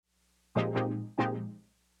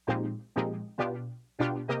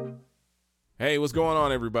Hey, what's going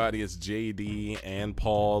on, everybody? It's JD and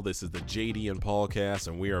Paul. This is the JD and Paulcast,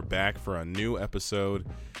 and we are back for a new episode.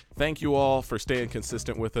 Thank you all for staying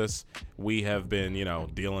consistent with us. We have been,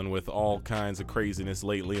 dealing with all kinds of craziness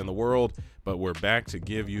lately in the world, but we're back to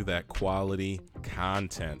give you that quality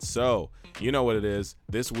content. So, you know what it is.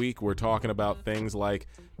 This week, we're talking about things like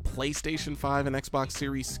PlayStation 5 and Xbox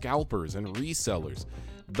Series scalpers and resellers,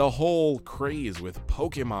 the whole craze with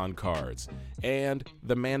Pokemon cards, and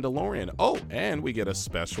The Mandalorian. Oh, and we get a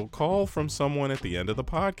special call from someone at the end of the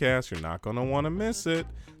podcast. You're not going to want to miss it.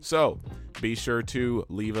 So be sure to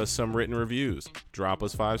leave us some written reviews, drop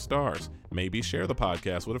us 5 stars, maybe share the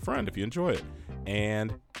podcast with a friend if you enjoy it.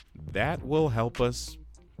 And that will help us,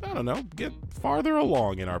 get farther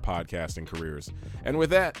along in our podcasting careers. And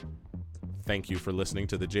with that, thank you for listening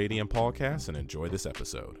to the JD and Paulcast, and enjoy this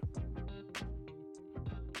episode.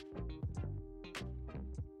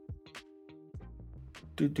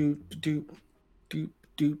 Doop doop doop doop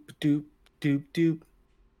doop doop doop doop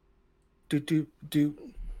doop doop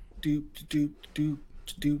doop doop doop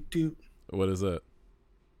doop doop. What is that?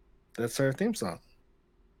 That's our theme song.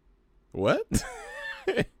 What?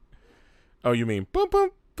 Oh, you mean boom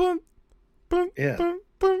boom boom boom? Yeah. Boom,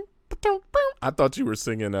 boom, boom, boom. I thought you were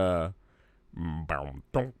singing Oh,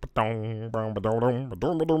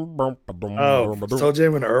 Soul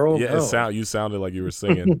Jam and Earl? Yeah, No. you sounded like you were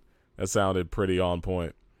singing. That sounded pretty on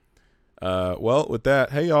point. Well, with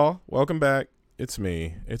that, hey y'all, welcome back. It's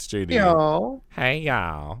me. It's JD. Y'all. Hey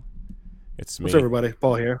y'all. It's me. What's up, everybody?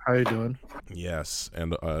 Paul here. How you doing? Yes,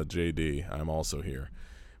 and JD, I'm also here.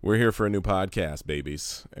 We're here for a new podcast,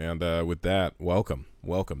 babies. And with that, welcome.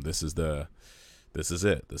 This is it. This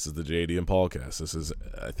is the JD and Paulcast. This is,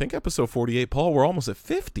 I think, episode 48. Paul, we're almost at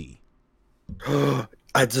 50. I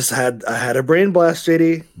had a brain blast,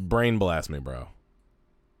 JD. Brain blast me, bro.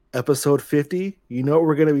 Episode 50. You know what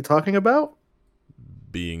we're going to be talking about?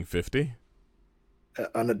 Being 50?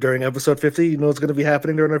 During episode 50, you know what's going to be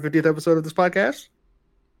happening during our 50th episode of this podcast?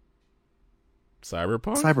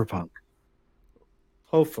 Cyberpunk?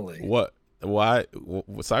 Hopefully. What? Why?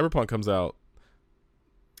 Cyberpunk comes out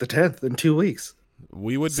The 10th in 2 weeks.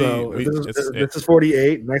 We would so be. This is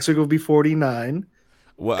 48. Next week will be 49.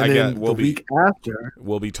 Well, and I then guess the week after,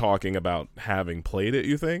 we'll be talking about having played it.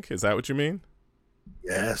 You think? Is that what you mean?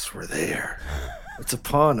 Yes, we're there. It's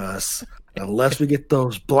upon us. Unless we get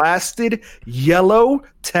those blasted yellow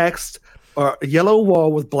text or yellow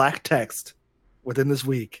wall with black text within this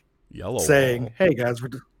week, saying, wall. "Hey guys,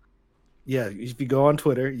 if you go on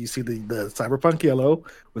Twitter, you see the Cyberpunk yellow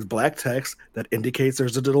with black text that indicates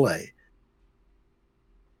there's a delay.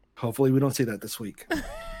 Hopefully, we don't see that this week."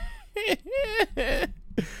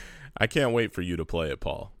 I can't wait for you to play it,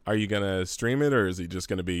 Paul. Are you gonna stream it, or is it just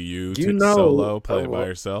gonna be you solo play it by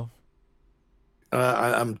yourself?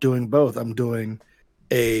 I'm doing both. I'm doing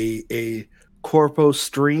a Corpo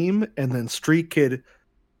stream and then Street Kid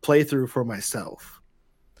playthrough for myself.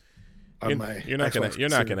 You're not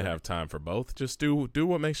gonna have time for both. Just do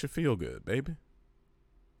what makes you feel good, baby.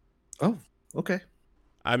 Oh, okay.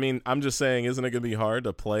 I mean, I'm just saying, isn't it gonna be hard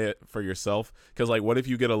to play it for yourself? Because what if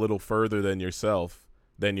you get a little further than your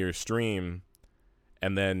stream,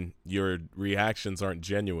 and then your reactions aren't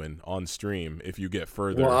genuine on stream if you get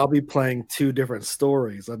further? Well, I'll be playing 2 different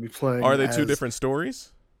stories. I'll be playing. Are they 2 different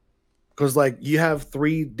stories? Because you have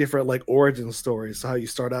 3 different origin stories. So how you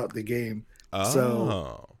start out the game. Oh.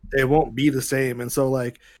 So it won't be the same. And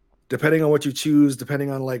so depending on what you choose,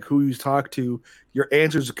 depending on who you talk to, your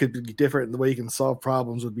answers could be different. And the way you can solve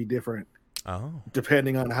problems would be different. Oh.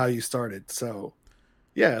 Depending on how you started. So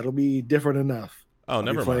yeah, it'll be different enough. Oh, I'll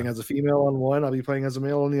never be playing mind. as a female on one. I'll be playing as a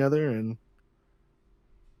male on the other, and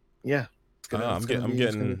yeah, I'm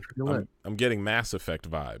getting Mass Effect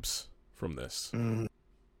vibes from this. Femship.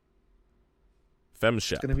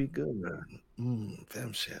 It's gonna be good, man.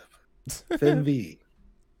 Femship. Femv.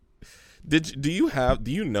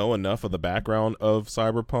 Do you know enough of the background of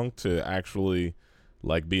Cyberpunk to actually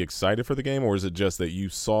be excited for the game, or is it just that you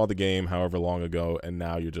saw the game however long ago and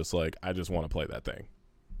now you're just I just want to play that thing?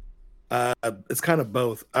 It's kind of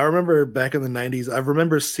both. I remember back in the 90s, I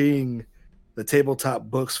remember seeing the tabletop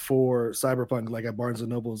books for Cyberpunk at Barnes and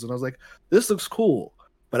Nobles, and I was like, this looks cool,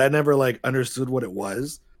 but I never understood what it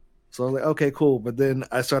was. So I was like, okay, cool. But then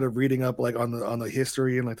I started reading up on the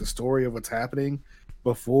history and the story of what's happening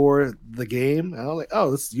before the game, and I was like,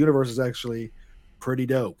 oh, this universe is actually pretty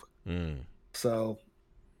dope. So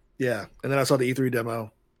yeah, and then I saw the E3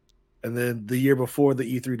 demo, and then the year before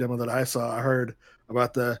the E3 demo that I saw, I heard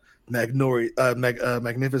about the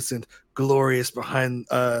magnificent, glorious behind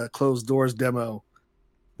closed doors demo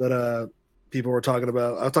that people were talking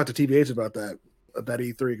about. I talked to TBH about that at that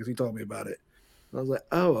E3 because he told me about it. I was like,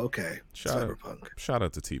 oh, okay, Shout out, Cyberpunk. shout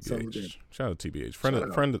out to Sounds good. TBH. Shout out to TBH. Shout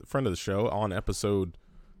out. Friend of the show on episode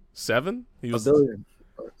 7. He A was billion.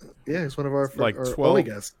 Yeah, he's one of like our only 12,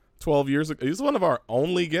 guests. 12 years ago. He's one of our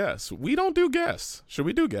only guests. We don't do guests. Should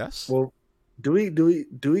we do guests? Well, do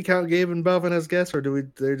we count Gabe and Belvin as guests, or do we?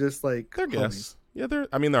 They're just like They're homies? guests. Yeah, they're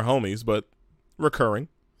homies, but recurring.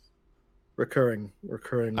 Recurring.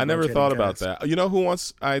 I never thought about that. You know who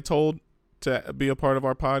once I told to be a part of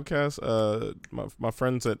our podcast? My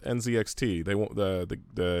friends at NZXT. They want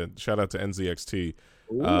the shout out to NZXT.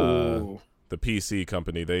 The PC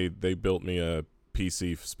company. They built me a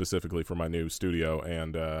PC specifically for my new studio,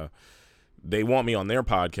 and they want me on their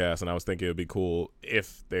podcast. And I was thinking it would be cool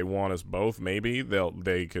if they want us both. Maybe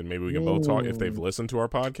we can both talk if they've listened to our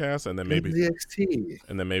podcast, and then maybe NZXT.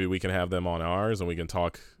 And then maybe we can have them on ours, and we can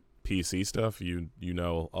talk PC stuff. You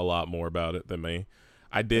know a lot more about it than me.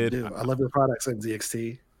 I love your products,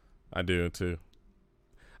 NZXT. I do too.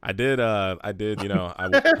 I did. You know,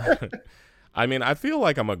 I mean, I feel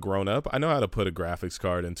like I'm a grown up. I know how to put a graphics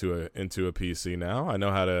card into a PC now. I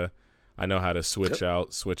know how to switch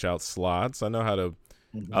out slots. I know how to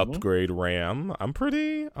upgrade RAM. I'm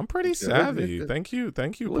pretty savvy. Thank you,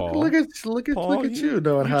 Paul. Look at you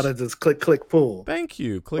knowing how to just click pull. Thank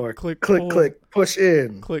you. Click pull. Push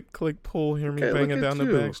in. Click pull. Hear me banging down the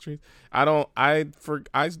back streets. I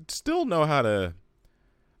still know how to.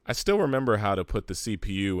 I still remember how to put the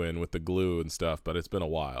CPU in with the glue and stuff, but it's been a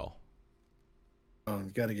while. Oh,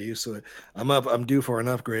 you got to get used to it. I'm due for an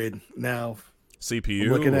upgrade now.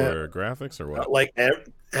 CPU or graphics or what? Like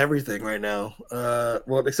everything right now.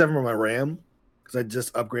 Well, except for my RAM, because I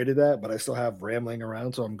just upgraded that, but I still have RAM laying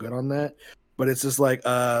around, so I'm good on that. But it's just like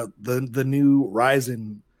the new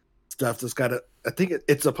Ryzen stuff that's got to. I think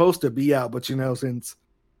it's supposed to be out, but since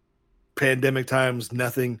pandemic times,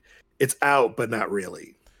 nothing. It's out, but not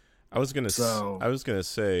really. I was gonna say,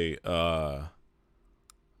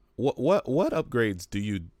 what upgrades do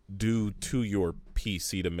you do to your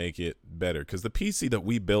PC to make it better? Because the PC that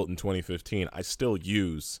we built in 2015, I still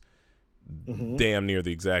use damn near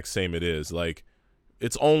the exact same it is. Like,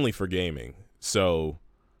 it's only for gaming. So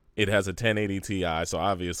it has a 1080 Ti, so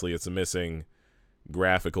obviously it's missing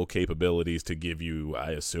graphical capabilities to give you,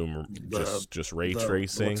 I assume, just ray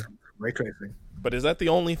tracing. Ray tracing. But is that the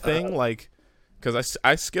only thing? Because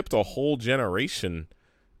I skipped a whole generation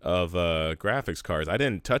of graphics cards. I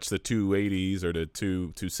didn't touch the 280s or the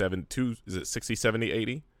 270. Is it 60, 70,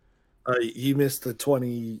 80? You missed the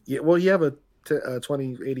 20. Well, you have a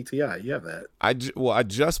 2080 Ti. You have that. I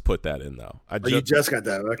just put that in though. You just got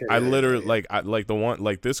that. Okay. I literally like the one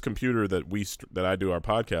like this computer that I do our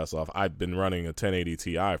podcast off. I've been running a 1080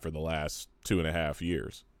 Ti for the last 2.5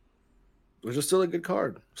 years. Which is still a good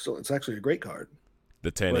card. So it's actually a great card. The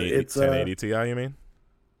 1080 Ti, you mean?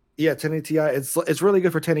 Yeah, 1080 Ti. It's really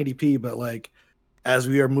good for 1080p, but like as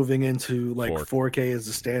we are moving into like 4K as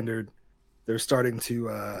the standard, they're starting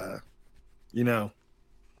to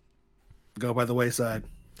go by the wayside.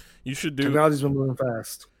 Technology's been moving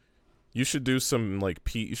fast. You should do some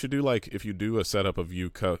you should do if you do a setup of you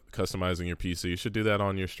customizing your PC, you should do that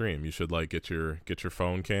on your stream. You should get your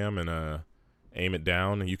phone cam and aim it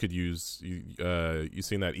down. You could use you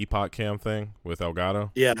seen that Epoch Cam thing with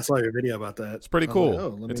Elgato? Yeah, I saw your video about that. It's pretty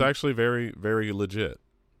cool. It's actually very, very legit.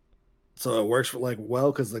 So it works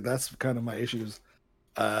well because that's kind of my issues.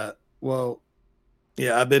 Well,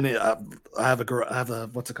 yeah, I have a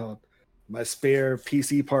what's it called? My spare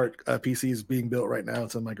PC PC is being built right now.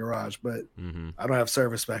 It's in my garage, but I don't have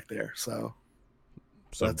service back there, so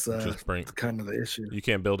that's kind of the issue. You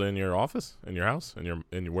can't build it in your office, in your house,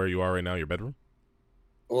 in where you are right now, your bedroom?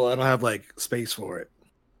 Well, I don't have space for it.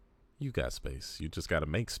 You got space. You just got to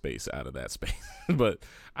make space out of that space. But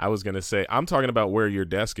I was going to say, I'm talking about where your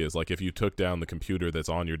desk is. Like if you took down the computer that's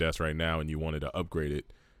on your desk right now and you wanted to upgrade it,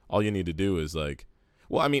 all you need to do is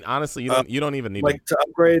well, I mean, honestly, you don't even need to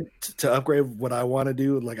upgrade what I want to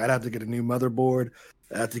do. Like I'd have to get a new motherboard.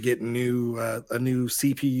 I have to get a new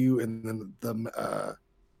CPU and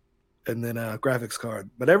then a graphics card.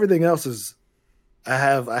 But everything else is I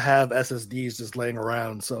have SSDs just laying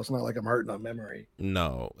around, so it's not like I'm hurting on memory.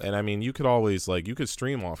 No, and I mean you could always you could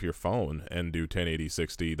stream off your phone and do 1080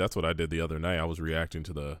 60. That's what I did the other night. I was reacting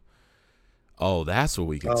to the. Oh, that's what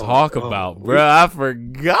we can talk about, bro. I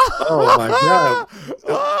forgot. Oh my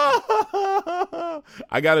god!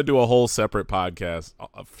 I got to do a whole separate podcast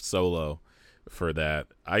solo for that.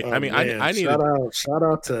 I mean, I need shout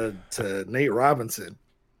out to Nate Robinson.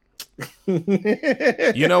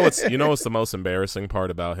 You know what's the most embarrassing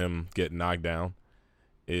part about him getting knocked down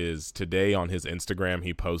is today on his Instagram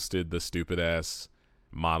he posted the stupid ass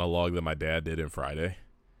monologue that my dad did in Friday,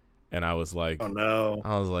 And I was like, oh no,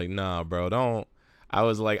 nah, bro, don't. I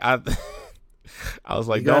was like, I was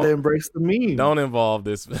like, you gotta embrace the meme. don't involve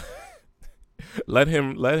this. let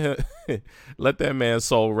him, let that man's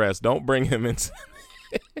soul rest. Don't bring him into.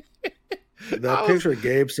 That picture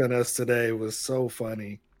Gabe sent us today was so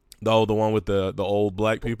funny. The one with the old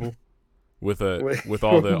black people with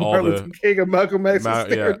all the Martin Luther King and Malcolm X.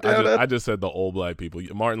 I just said the old black people.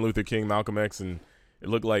 Martin Luther King, Malcolm X, and it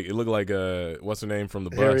looked like what's her name from the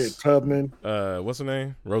bus? Harriet Tubman. What's her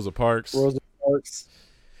name? Rosa Parks. Rosa Parks.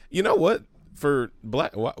 You know what? For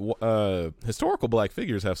black historical black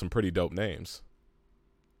figures have some pretty dope names.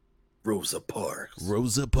 Rosa Parks.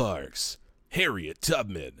 Rosa Parks. Harriet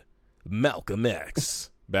Tubman. Malcolm X.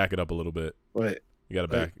 Back it up a little bit. Wait. You gotta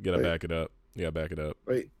back it up. You gotta back it up.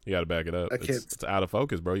 Wait. You gotta back it up. It's out of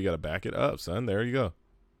focus, bro. You gotta back it up, son. There you go.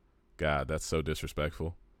 God, that's so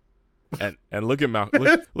disrespectful. And look at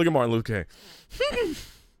look at Martin Luther King.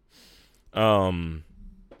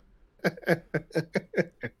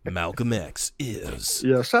 Malcolm X is.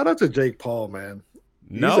 Yeah, shout out to Jake Paul, man.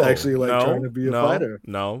 He's actually trying to be a fighter.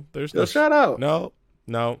 No, there's no shout out. No.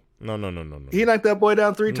 He knocked that boy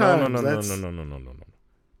down 3 times. No. You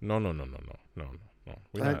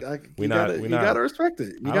gotta respect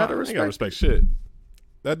it. You gotta respect shit.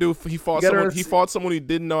 That dude, he fought someone who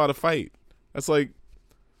didn't know how to fight. That's like,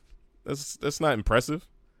 that's not impressive.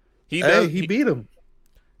 He beat him.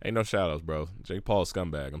 Ain't no shout outs, bro. Jake Paul is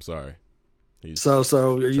scumbag. I'm sorry. So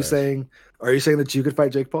are you saying that you could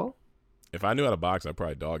fight Jake Paul? If I knew how to box, I'd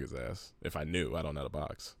probably dog his ass. If I knew, I don't know how to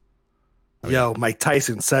box. Yo, Mike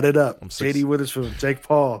Tyson, set it up. JD Witherspoon, Jake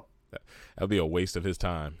Paul. That'd be a waste of his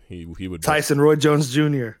time. He would. Tyson, Roy Jones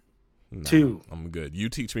Jr. Nah, 2. I'm good. You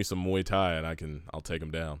teach me some Muay Thai and I'll take him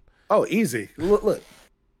down. Oh, easy. Look.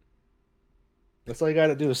 That's all you got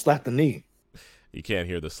to do is slap the knee. You can't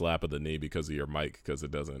hear the slap of the knee because of your mic because it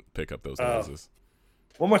doesn't pick up those noises.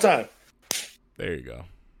 One more time. There you go.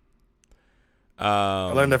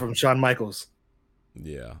 I learned that from Shawn Michaels.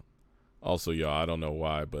 Yeah. Also, y'all, I don't know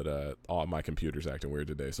why, but all my computer's acting weird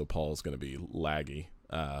today, so Paul's going to be laggy.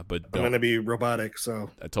 But I'm going to be robotic, so.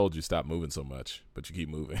 I told you stop moving so much, but you keep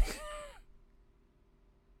moving.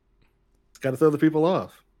 Got to throw the people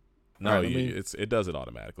off. No, it does it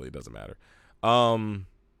automatically. It doesn't matter.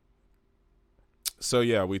 So,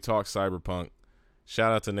 yeah, we talked Cyberpunk.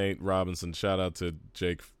 Shout out to Nate Robinson. Shout out to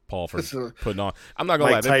Jake Paul for putting on. I'm not going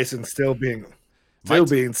to lie. Tyson still being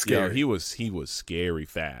scary. Yo, he was scary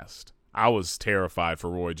fast. I was terrified for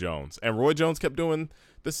Roy Jones. And Roy Jones kept doing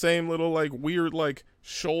the same little weird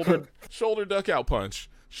shoulder duck out punch.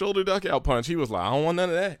 Shoulder duck out punch. He was like, I don't want none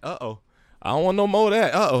of that. Uh-oh. I don't want no more of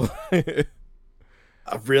that. Uh-oh.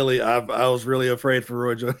 I was really afraid for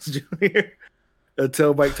Roy Jones Jr.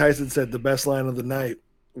 until Mike Tyson said the best line of the night,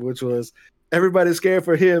 which was, everybody's scared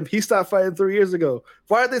for him. He stopped fighting 3 years ago.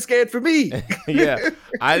 Why are they scared for me? Yeah.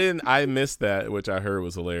 I missed that, which I heard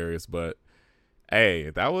was hilarious, but hey,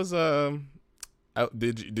 that was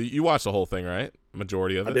did you watch the whole thing, right?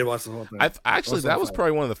 Majority of it. I did watch the whole thing. That was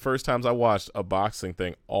probably one of the first times I watched a boxing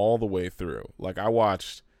thing all the way through. Like, I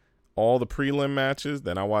watched all the prelim matches,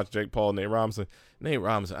 then I watched Jake Paul, Nate Robinson.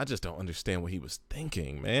 I just don't understand what he was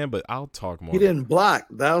thinking, man. But I'll talk more. He didn't block.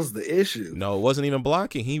 That was the issue. No, it wasn't even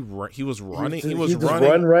blocking. He was running. He was running.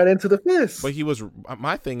 Run right into the fist. But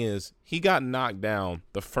my thing is, he got knocked down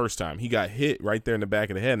the first time. He got hit right there in the back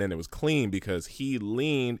of the head, and it was clean because he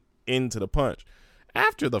leaned into the punch.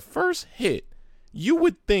 After the first hit, you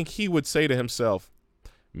would think he would say to himself,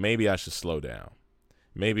 maybe I should slow down.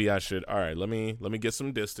 Maybe I should, all right, let me get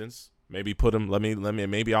some distance. Maybe put him,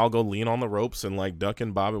 maybe I'll go lean on the ropes and duck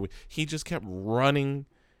and bob it. He just kept running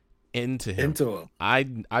into him. I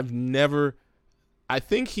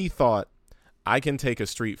think he thought, I can take a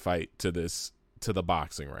street fight to the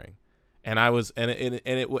boxing ring. And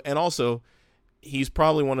and also, he's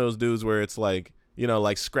probably one of those dudes where it's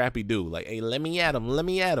Scrappy Doo, hey, let me at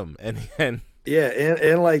him. And yeah,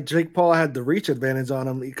 and Jake Paul had the reach advantage on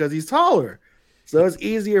him because he's taller. So it's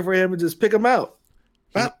easier for him to just pick him out.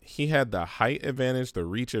 He had the height advantage, the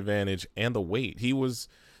reach advantage, and the weight. He was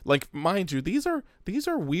mind you, these are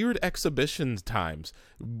weird exhibition times.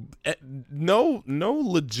 No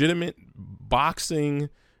legitimate boxing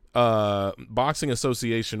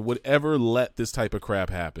association would ever let this type of crap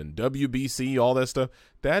happen. WBC, all that stuff.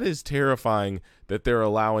 That is terrifying that they're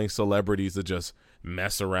allowing celebrities to just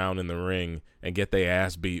mess around in the ring and get their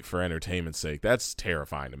ass beat for entertainment's sake. That's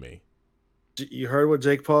terrifying to me. You heard what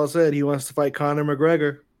Jake Paul said. He wants to fight Conor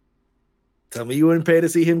McGregor. Tell me you wouldn't pay to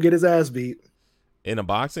see him get his ass beat. In a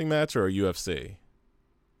boxing match or a UFC?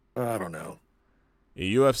 I don't know. In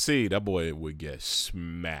UFC, that boy would get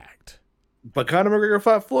smacked. But Conor McGregor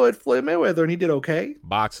fought Floyd Mayweather, and he did okay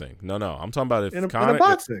Boxing. No. I'm talking about in a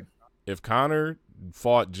boxing. If Conor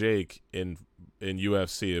fought Jake in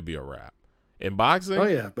UFC, it'd be a wrap. In boxing, Oh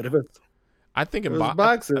yeah, but if it's I think it was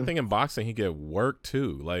boxing, I think in boxing he get worked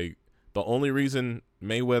too. Like the only reason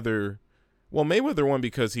Mayweather won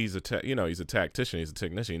because he's he's a tactician, he's a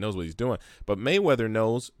technician, he knows what he's doing. But Mayweather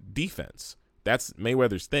knows defense. That's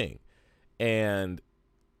Mayweather's thing. And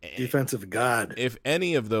defensive god. If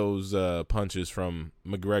any of those punches from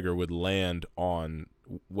McGregor would land on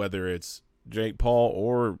whether it's Jake Paul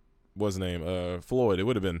or what's his name, Floyd, it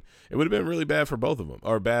would have been really bad for both of them,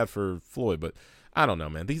 or bad for Floyd. But I don't know,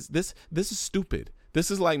 man. This is stupid. This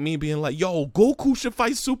is like me being like, "Yo, Goku should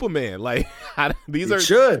fight Superman." Like these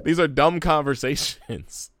are dumb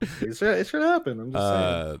conversations. It should happen. I'm just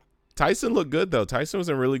saying. Tyson looked good though. Tyson was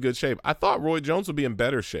in really good shape. I thought Roy Jones would be in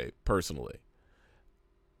better shape personally.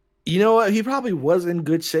 You know what? He probably was in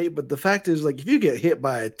good shape, but the fact is, like, if you get hit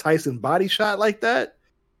by a Tyson body shot like that,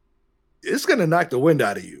 it's gonna knock the wind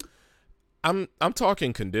out of you. I'm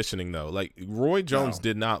talking conditioning though. Like Roy Jones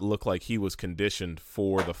did not look like he was conditioned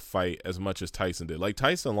for the fight as much as Tyson did. Like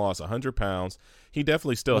Tyson lost 100 pounds. He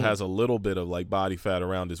definitely still has a little bit of like body fat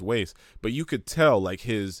around his waist, but you could tell like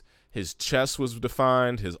his chest was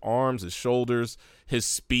defined, his arms, his shoulders, his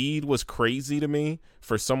speed was crazy to me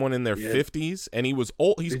for someone in their 50s, and he was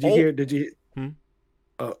old. He's old. Did you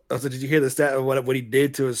hear the stat of what he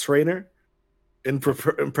did to his trainer in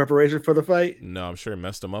preparation for the fight? No, I'm sure it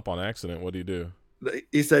messed him up on accident. What did he do?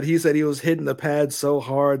 He said he was hitting the pad so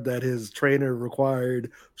hard that his trainer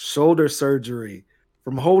required shoulder surgery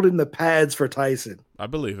from holding the pads for Tyson. I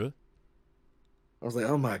believe it. I was like,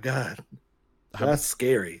 oh my God, that's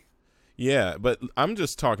scary. Yeah, but I'm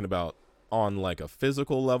just talking about on like a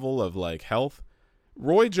physical level of like health.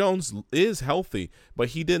 Roy Jones is healthy, but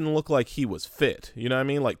he didn't look like he was fit. You know what I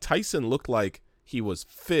mean? Like Tyson looked like he was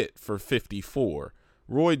fit for 54.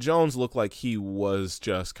 Roy Jones looked like he was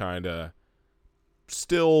just kind of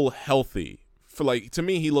still healthy. For like, to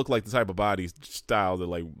me, he looked like the type of body style that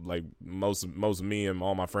like most of me and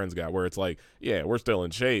all my friends got, where it's like, yeah, we're still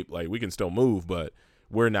in shape, like we can still move, but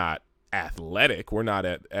we're not athletic. We're not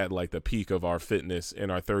at like the peak of our fitness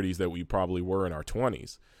in our 30s that we probably were in our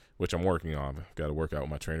 20s, which I'm working on. I've got to work out with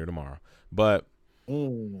my trainer tomorrow. But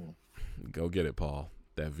go get it, Paul.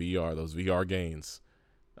 That VR, those VR gains.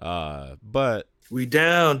 But we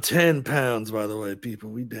down 10 pounds, by the way, people.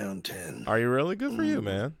 We down 10. Are you really? Good for you,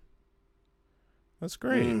 man. That's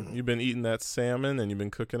great. You've been eating that salmon and you've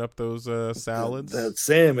been cooking up those salads. That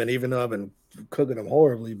salmon, even though I've been cooking them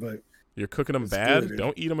horribly, but you're cooking them bad. Good.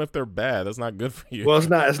 Don't eat them if they're bad. That's not good for you. Well,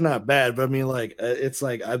 it's not bad, but I mean, like, it's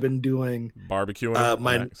like I've been doing barbecuing.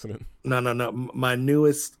 No. My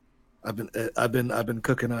newest. I've been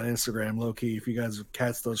cooking on Instagram, low key. If you guys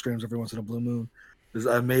catch those streams every once in a blue moon,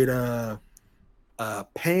 I made a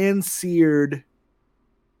pan seared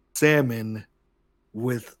salmon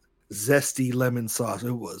with zesty lemon sauce.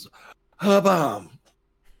 It was a bomb,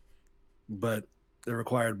 but it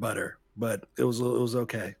required butter. But it was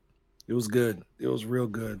okay. It was good. It was real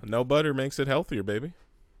good. No butter makes it healthier, baby.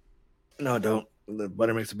 No, it don't. The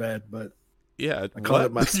butter makes it bad, but yeah. I call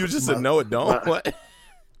it you just said no, it don't. What?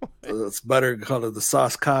 It's butter, called it the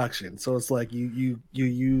sauce concoction. So it's like you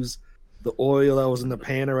use the oil that was in the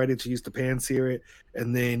pan already to use to pan sear it,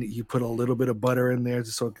 and then you put a little bit of butter in there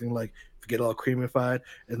just so it can like get all creamified,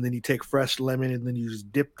 and then you take fresh lemon and then you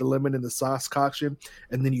just dip the lemon in the sauce concoction,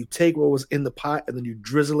 and then you take what was in the pot and then you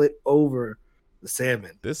drizzle it over the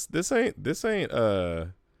salmon. This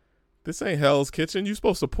ain't Hell's Kitchen. You're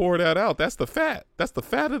supposed to pour that out. That's the fat. That's the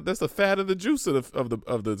fat of the juice of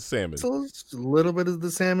the salmon. So it's a little bit of the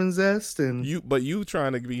salmon zest, and you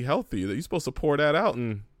trying to be healthy. You're supposed to pour that out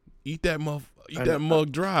and eat that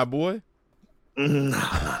mug dry, boy. No.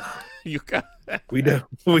 You got we down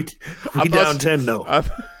 10 though.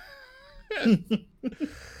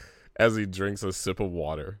 As he drinks a sip of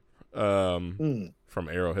water from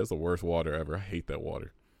Arrowhead's the worst water ever. I hate that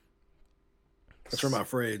water. That's from my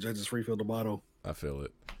fridge. I just refilled the bottle. I feel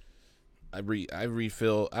it. I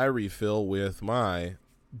refill with my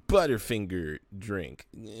Butterfinger drink.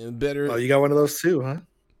 Oh, you got one of those too, huh?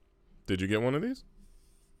 Did you get one of these?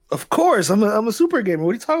 Of course. I'm a super gamer.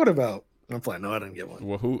 What are you talking about? I'm fine. No, I didn't get one.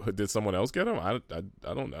 Well, who did someone else get them? I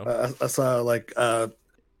don't know. I saw like the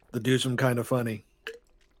dudes from Kind of Funny.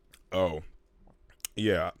 Oh,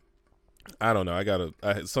 yeah. I don't know.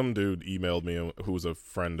 Some dude emailed me who was a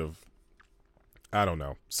friend of. I don't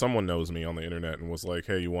know. Someone knows me on the internet and was like,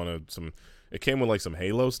 "Hey, you wanted some?" It came with like some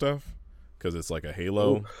Halo stuff because it's like a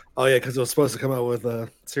Halo. Oh yeah, because it was supposed to come out with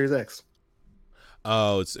Series X.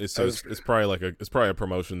 Oh, it's I so just it's probably like it's probably a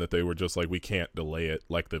promotion that they were just like, we can't delay it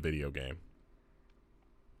like the video game.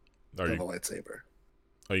 Are have you? a lightsaber.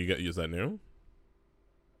 Oh, you got use that new?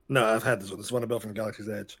 No, I've had this one. This is one I built from Galaxy's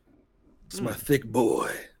Edge. It's my Hmm. thick boy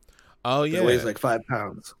Oh that weighs yeah. like 5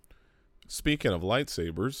 pounds. Speaking of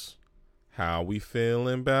lightsabers, how we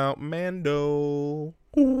feeling about Mando?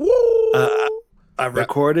 Woo! Uh, I That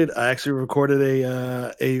recorded. I actually recorded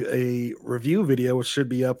a review video, which should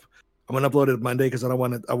be up. I'm gonna upload it Monday because I don't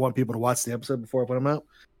want to. I want people to watch the episode before I put them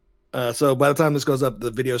out. So by the time this goes up,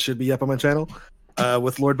 the video should be up on my channel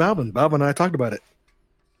with Lord Balvin. Balvin and I talked about it.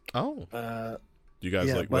 oh, Uh, you guys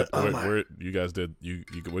yeah, like but oh my. where you guys did you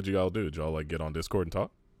what'd you all do? Did y'all like get on Discord and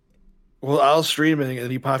talk? Well, I was streaming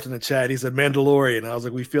and he popped in the chat. He said Mandalorian. I was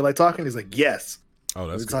like, "We feel like talking." He's like, "Yes." Oh,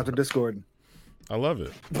 And that's we talked in good. Discord. I love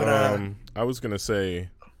it. But I was gonna say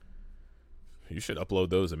you should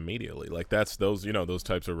upload those immediately. Like that's those those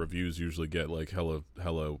types of reviews usually get like hella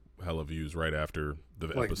views right after the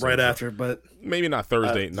like episode. right after, but Maybe not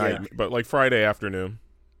Thursday night, yeah, but like Friday afternoon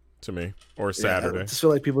to me or yeah. I Saturday. just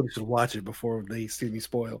feel like people should watch it before they see me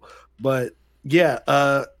spoil. But yeah,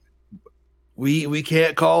 we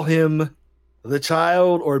can't call him the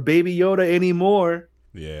child or Baby Yoda anymore.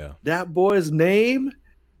 Yeah, That boy's name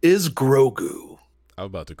is Grogu. I'm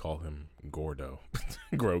about to call him Gordo,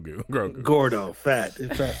 Grogu. Gordo, fat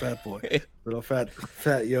boy, little fat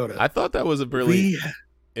Yoda. I thought that was a really We,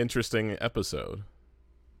 interesting episode.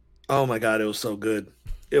 oh my god, it was so good.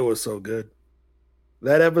 It was so good.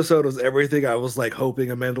 That episode was everything I was like hoping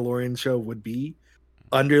a Mandalorian show would be,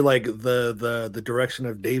 under like the direction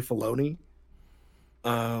of Dave Filoni.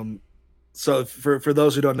 So for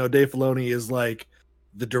those who don't know, Dave Filoni is like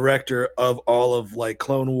the director of all of like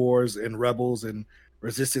Clone Wars and Rebels and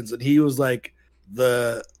Resistance, and he was like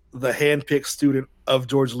the handpicked student of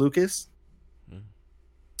George Lucas. Mm.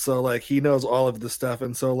 So like he knows all of the stuff,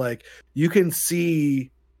 and so like you can see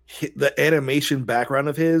the animation background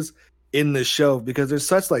of his in the show because there's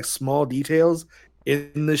such like small details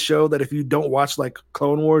in the show that if you don't watch like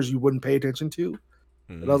Clone Wars, you wouldn't pay attention to.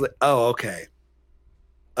 And I was like, oh, okay.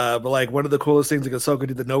 But like one of the coolest things that Ahsoka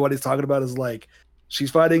did that nobody's talking about is like she's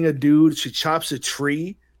fighting a dude, she chops a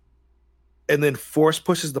tree, and then force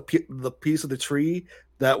pushes the piece of the tree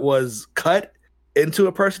that was cut into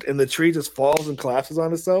a person, and the tree just falls and collapses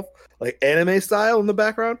on itself, like anime style in the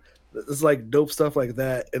background. It's like dope stuff like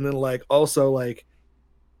that. And then like also like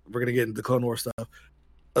we're gonna get into Clone War stuff.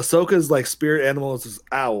 Ahsoka's like spirit animal is this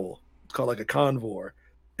owl. It's called like a convor,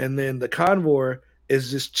 and then the convor is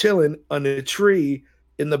just chilling on a tree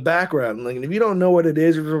in the background. Like, and if you don't know what it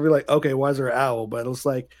is, you're gonna be like, okay, why is there an owl? But it's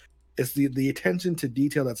like it's the attention to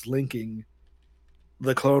detail that's linking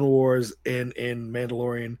the Clone Wars and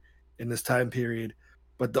Mandalorian in this time period.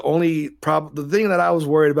 But the only problem, the thing that I was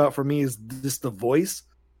worried about for me is just the voice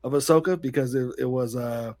of Ahsoka because it was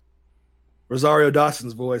Rosario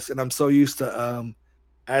Dawson's voice, and I'm so used to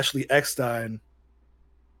Ashley Eckstein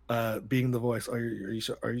being the voice. Are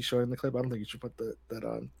you showing the clip? I don't think you should put that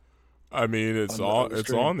on. I mean, it's on the it's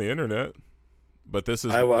stream. on the internet, but this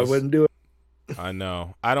is I wouldn't do it. I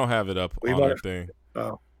know. I don't have it up We on might. our thing.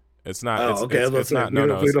 Oh, It's not. oh, okay. I was about to It's say, not. No,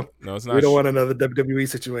 no. It's we not. don't want another WWE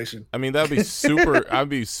situation. I mean, that'd be super. I'd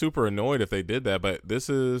be super annoyed if they did that. But this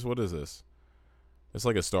is what is this? It's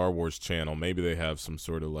like a Star Wars channel. Maybe they have some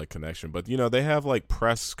sort of like connection. But they have like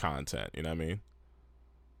press content. You know what I mean?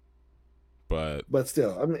 But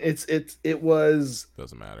still, I mean, it was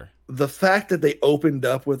doesn't matter. the fact that they opened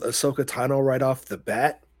up with Ahsoka Tano right off the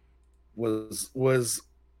bat was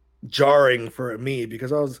jarring for me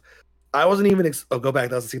because I wasn't even go back.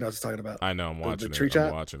 That was the scene I was talking about. I know. I'm watching the tree it. shot?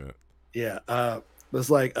 I'm watching it. Yeah. It was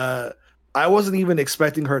like I wasn't even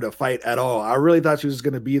expecting her to fight at all. I really thought she was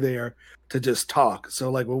going to be there to just talk.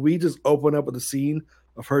 So like when we just open up with the scene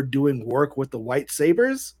of her doing work with the white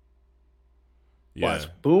sabers, Yeah. watch,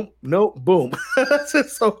 boom, no, boom. That's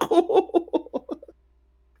just so cool.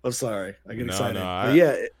 I'm sorry, I get excited. But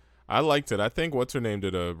yeah, I liked it. I think what's her name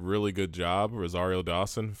did a really good job, Rosario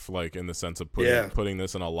Dawson, like in the sense of putting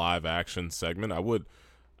this in a live action segment.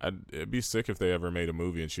 It'd be sick if they ever made a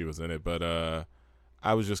movie and she was in it. But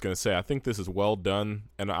I was just gonna say, I think this is well done,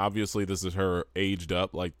 and obviously this is her aged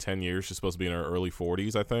up like 10 years. She's supposed to be in her early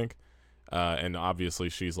 40s, I think, and obviously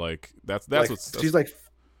she's like she's like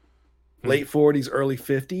late 40s, early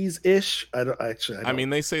 50s ish. I mean,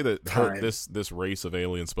 they say that this race of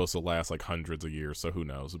aliens supposed to last like hundreds of years, so who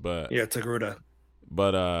knows? But yeah, Togruta.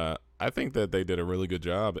 But I think that they did a really good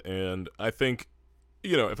job, and I think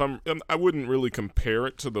if I wouldn't really compare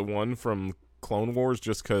it to the one from Clone Wars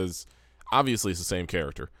just because obviously it's the same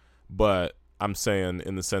character, but I'm saying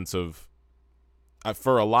in the sense of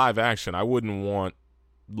for a live action, I wouldn't want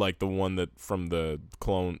like the one that from the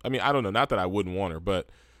clone. I mean, I don't know. Not that I wouldn't want her, but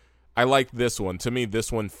I like this one. To me,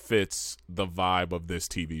 this one fits the vibe of this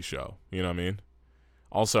TV show. You know what I mean?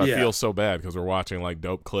 Also, I feel so bad because we're watching like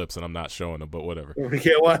dope clips and I'm not showing them, but whatever. We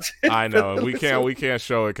can't watch it. I know we can't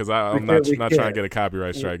show it because I'm not trying to get a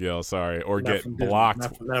copyright strike, y'all. Sorry, or get blocked.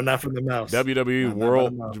 Not from the mouse.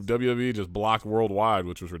 WWE just blocked worldwide,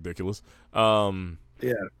 which was ridiculous.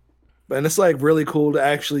 Yeah, and it's like really cool to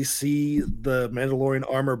actually see the Mandalorian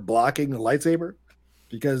armor blocking the lightsaber,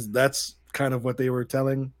 because that's kind of what they were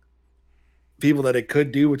telling people that it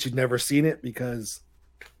could do, but you'd never seen it because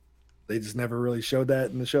they just never really showed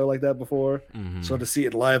that in the show like that before. Mm-hmm. So to see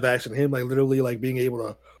it live action, him like literally like being able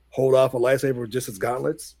to hold off a lightsaber with just his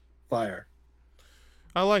gauntlets, fire.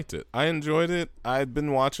 I liked it. I enjoyed it. I'd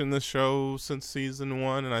been watching this show since season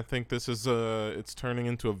 1, and I think this is it's turning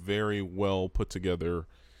into a very well put together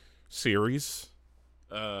series.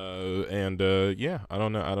 Yeah, I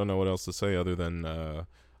don't know what else to say other than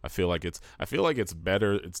I feel like it's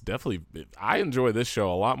better. It's definitely, I enjoy this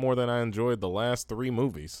show a lot more than I enjoyed the last 3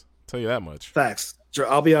 movies. Tell you that much. Facts.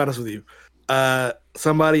 I'll be honest with you.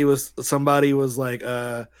 Somebody was like,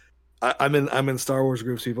 I'm in Star Wars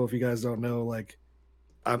groups, people. If you guys don't know, like,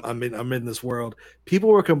 I'm in this world. People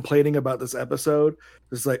were complaining about this episode.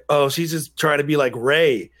 It's like, oh, she's just trying to be like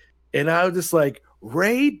Rey, and I was just like,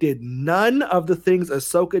 Rey did none of the things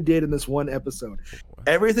Ahsoka did in this one episode.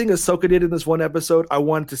 Everything Ahsoka did in this one episode, I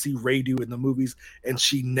wanted to see Rey do in the movies, and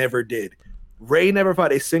she never did. Rey never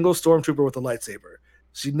fought a single stormtrooper with a lightsaber.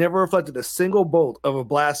 She never reflected a single bolt of a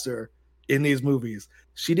blaster in these movies.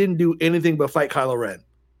 She didn't do anything but fight Kylo Ren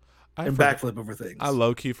and backflip over things. I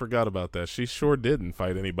low-key forgot about that. She sure didn't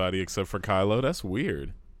fight anybody except for Kylo. That's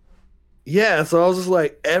weird. Yeah, so I was just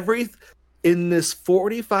like, in this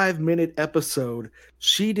 45-minute episode,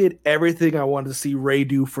 she did everything I wanted to see Rey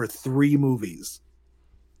do for 3 movies.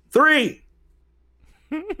 3!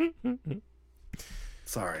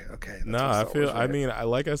 Sorry. Okay.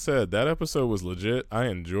 Like I said, that episode was legit. I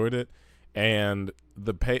enjoyed it, and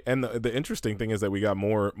the interesting thing is that we got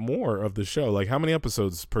more of the show. Like, how many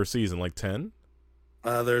episodes per season? Like 10?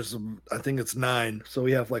 I think it's 9. So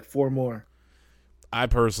we have like 4 more. I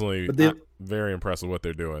personally, I'm very impressed with what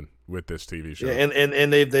they're doing with this TV show. Yeah,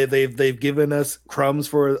 and they've given us crumbs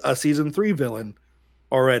for a season 3 villain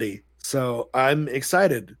already. So I'm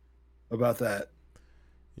excited about that.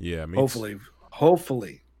 Yeah,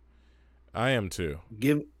 Hopefully. I am too.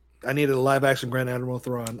 I need a live action Grand Admiral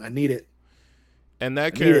Thrawn. I need it. And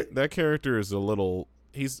that character is a little.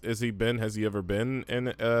 Has he ever been in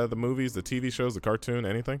the movies, the TV shows, the cartoon,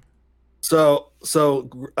 anything? So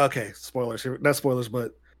okay, spoilers here. Not spoilers,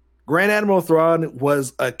 but Grand Admiral Thrawn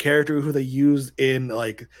was a character who they used in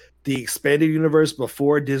like the expanded universe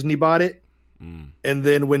before Disney bought it. And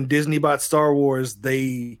then when Disney bought Star Wars,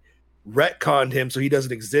 they retconned him so he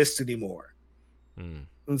doesn't exist anymore.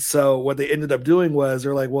 And so what they ended up doing was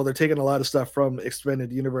they're like, well, they're taking a lot of stuff from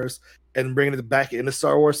expanded universe and bringing it back into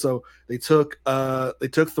Star Wars. So they took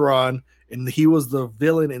Thrawn, and he was the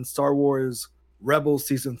villain in Star Wars Rebels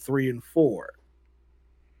season 3 and 4.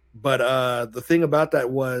 But the thing about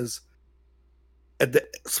that was,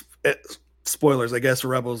 spoilers, I guess, for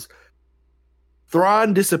Rebels,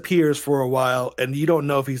 Thrawn disappears for a while, and you don't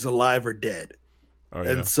know if he's alive or dead. Oh,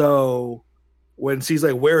 yeah. And so when she's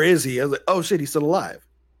like, where is he? I was like, oh shit, he's still alive.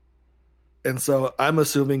 And so I'm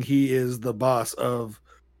assuming he is the boss of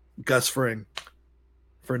Gus Fring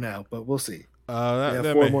for now, but we'll see. We have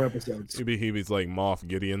 4 more episodes. He's like Moff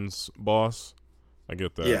Gideon's boss. I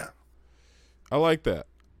get that. Yeah, I like that.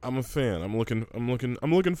 I'm a fan. I'm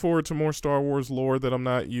looking forward to more Star Wars lore that I'm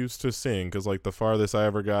not used to seeing, because like the farthest I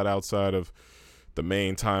ever got outside of the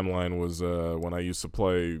main timeline was when I used to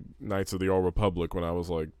play Knights of the Old Republic when I was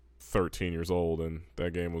like 13 years old, and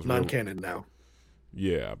that game was non-canon now.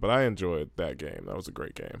 Yeah, but I enjoyed that game. That was a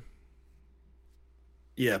great game.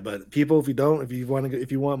 Yeah, but people, if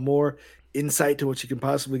you want more insight to what you can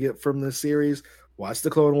possibly get from this series, watch the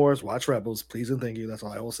Clone Wars, watch Rebels, please and thank you. That's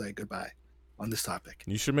all I will say. Goodbye on this topic.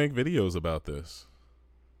 You should make videos about this.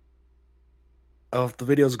 Oh, if the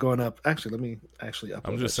video's going up. Actually, let me upload.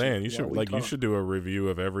 I'm just saying, you should do a review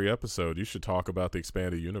of every episode. You should talk about the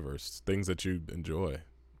expanded universe, things that you enjoy.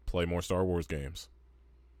 Play more Star Wars games.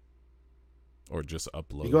 Or just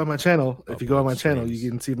upload. You go on my channel. If you go on my channel, you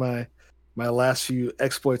can see my last few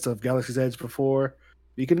exploits of Galaxy's Edge before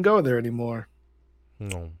you can go there anymore.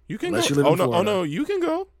 No. You can go. No, you can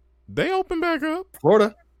go. They open back up.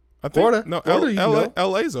 Florida. I think Florida,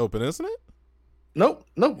 LA's open, isn't it? Nope.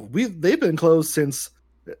 They've been closed since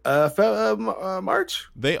March,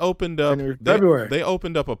 They opened up January, February. they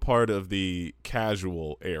opened up a part of the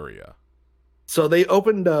casual area. So they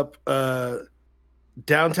opened up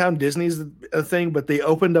downtown Disney's a thing, but they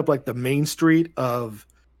opened up like the main street of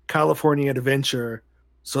California Adventure,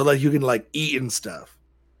 so like you can like eat and stuff.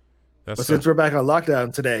 That's But so. since we're back on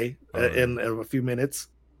lockdown today, Uh, in a few minutes,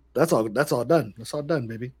 that's all. That's all done. That's all done,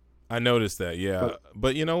 baby. I noticed that, yeah. But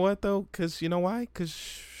But you know what though? Because you know why? Because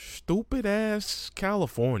stupid ass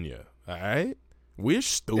California. All right, we're it's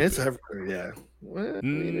stupid. everywhere. Yeah. Well, I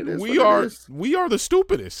mean, it is what We it are is. the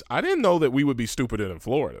stupidest. I didn't know that we would be stupider than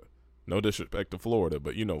Florida. No disrespect to Florida,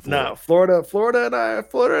 but you know Florida. No,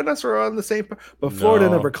 Florida and us are on the same. But Florida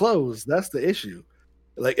never No, closed. That's the issue.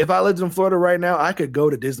 Like if I lived in Florida right now, I could go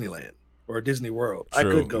to Disneyland or Disney World. I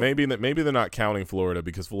true. could go. Maybe they're not counting Florida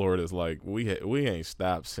because Florida's like we ain't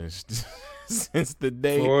stopped since since the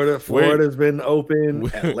day Florida's been open. we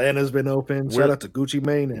Atlanta's been open. Shout we're out to Gucci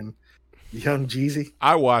Mane and Young Jeezy.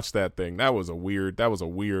 I watched that thing. That was a weird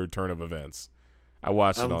turn of events. I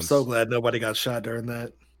watched it I'm on. so glad nobody got shot during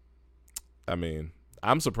that. I mean,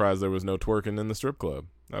 I'm surprised there was no twerking in the strip club.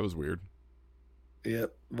 That was weird.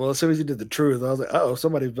 Yep. Well, as soon as you did the truth, I was like, oh,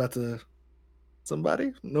 somebody's about to.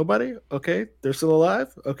 Somebody? Nobody? Okay. They're still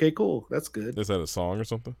alive? Okay, cool. That's good. Is that a song or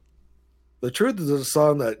something? The truth is a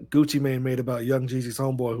song that Gucci Mane made about Young Jeezy's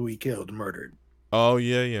homeboy who he killed and murdered. Oh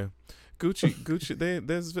yeah.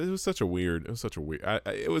 Gucci. It was such a weird. It was such a weird.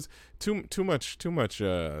 It was too much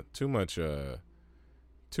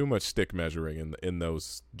stick measuring in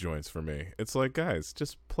those joints for me. It's like, guys,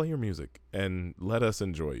 just play your music and let us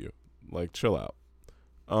enjoy you. Like, chill out.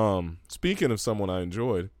 Speaking of someone I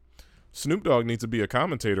enjoyed, Snoop Dogg needs to be a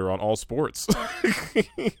commentator on all sports.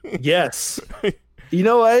 Yes. You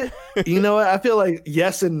know what? I feel like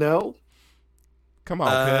yes and no. Come on,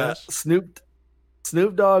 Cash.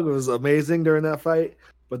 Snoop Dogg was amazing during that fight,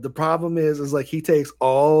 but the problem is like he takes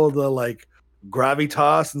all the like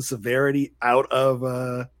gravitas and severity out of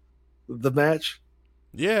the match.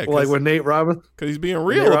 Yeah, Like when Nate Robinson, because he's being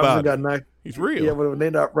real about it. got knocked. He's real. Yeah, when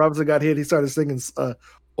Nate Robinson got hit, he started singing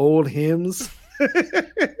old hymns.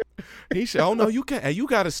 He said, "Oh no, you can't. Hey, you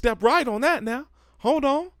got to step right on that now. Hold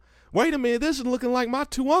on, wait a minute. This is looking like my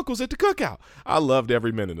two uncles at the cookout." I loved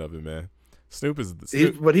every minute of it, man. Snoop is.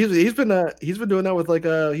 But he's been doing that with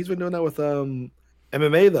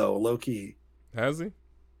MMA though, low key. Has he?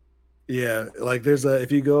 Yeah, like there's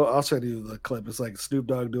if you go, I'll send you the clip. It's like Snoop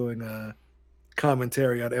Dogg doing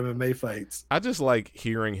commentary on MMA fights. I just like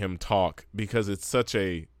hearing him talk because it's such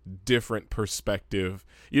a different perspective.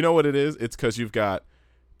 You know what it is? It's because you've got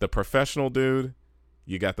the professional dude,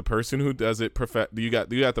 you got the person who does it. You got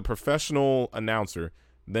the professional announcer.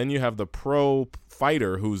 Then you have the pro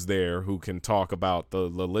fighter who's there who can talk about the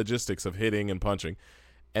logistics of hitting and punching,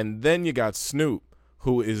 and then you got Snoop,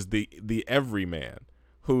 who is the everyman,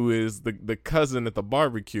 who is the cousin at the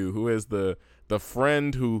barbecue, who is the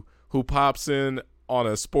friend who pops in on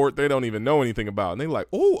a sport they don't even know anything about, and they're like,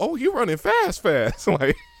 oh, he running fast.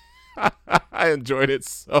 Like, I enjoyed it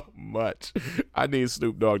so much. I need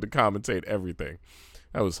Snoop Dogg to commentate everything.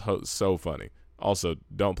 That was so funny. Also,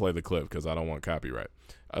 don't play the clip because I don't want copyright.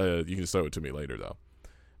 You can show it to me later though.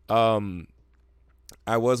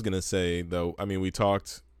 I was gonna say though. I mean, we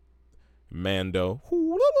talked Mando.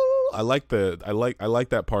 I like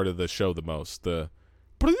that part of the show the most. The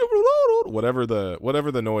whatever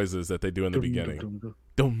the noise is that they do in the beginning.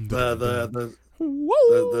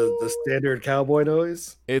 The standard cowboy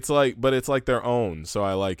noise. It's like their own, so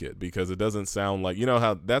I like it because it doesn't sound like, you know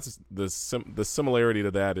how that's the similarity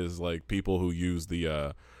to that is like people who use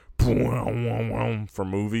the for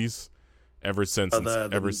movies ever since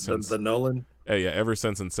the Nolan. Ever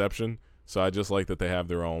since Inception. So I just like that they have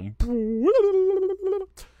their own.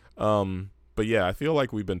 But yeah, I feel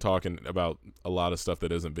like we've been talking about a lot of stuff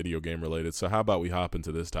that isn't video game related. So how about we hop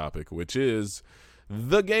into this topic, which is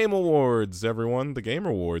the Game Awards, everyone. The Game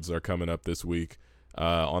Awards are coming up this week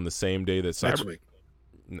on the same day that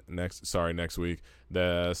next week.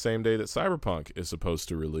 The same day that Cyberpunk is supposed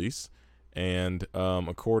to release. And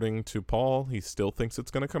according to Paul, he still thinks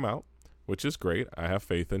it's going to come out, which is great. I have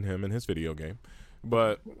faith in him and his video game.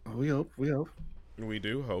 But we hope. We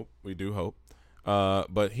do hope.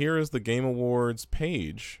 But here is the Game Awards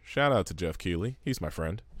page. Shout out to Jeff Keighley. He's my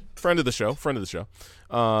friend. Friend of the show. Friend of the show.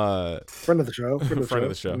 I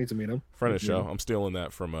need to meet him. Friend of the show. I'm stealing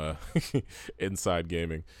that from Inside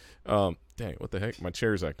Gaming. Dang, what the heck? My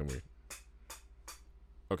chair's acting weird.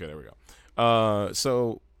 Okay, there we go.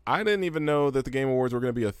 So I didn't even know that the Game Awards were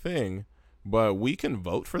going to be a thing, but we can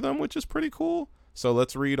vote for them, which is pretty cool. So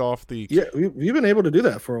let's read off the... Yeah, we've been able to do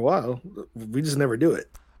that for a while. We just never do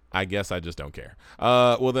it. I guess I just don't care.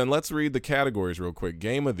 Well, then let's read the categories real quick.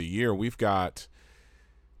 Game of the year, we've got.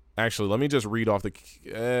 Actually, let me just read off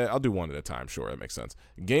the. I'll do one at a time. Sure, that makes sense.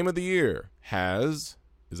 Game of the year has.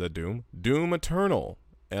 Is that Doom? Doom Eternal,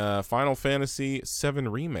 Final Fantasy VII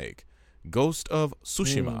Remake, Ghost of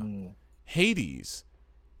Tsushima, Hades,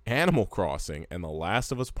 Animal Crossing, and The Last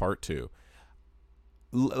of Us Part 2.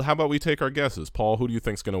 How about we take our guesses? Paul, who do you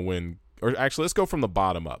think's going to win? Or actually, let's go from the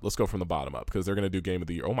bottom up. Let's go from the bottom up because they're going to do Game of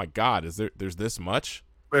the Year. Oh my God, there's this much?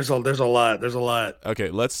 There's a lot. There's a lot. Okay,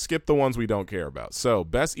 let's skip the ones we don't care about. So,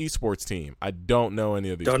 best esports team. I don't know any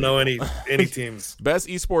of these. Don't know any teams. Best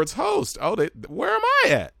esports host. Oh, where am I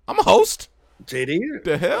at? I'm a host. JD,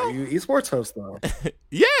 the hell? Are you esports host though?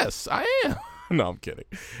 Yes, I am. No, I'm kidding.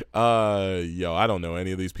 I don't know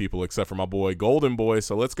any of these people except for my boy Golden Boy.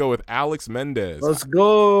 So let's go with Alex Mendez. Let's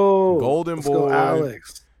go, Golden let's Boy. Go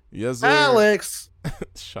Alex. Yes, sir. Alex.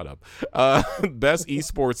 Shut up. Best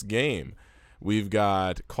esports game. We've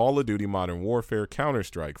got Call of Duty Modern Warfare,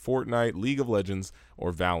 Counter-Strike, Fortnite, League of Legends,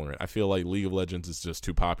 or Valorant. I feel like League of Legends is just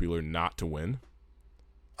too popular not to win.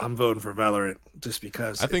 I'm voting for Valorant just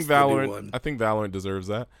because I think Valorant deserves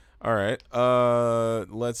that. All right.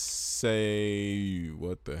 Let's say,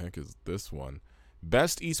 what the heck is this one?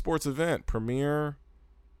 Best esports event, Premier,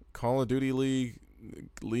 Call of Duty League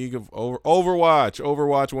of Overwatch.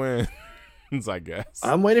 Overwatch wins, I guess.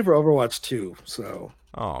 I'm waiting for Overwatch 2, so.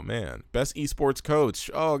 Oh, man. Best esports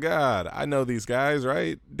coach. Oh, God. I know these guys,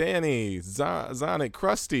 right? Danny, Zonic,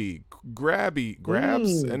 Krusty,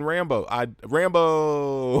 Grabs, and Rambo.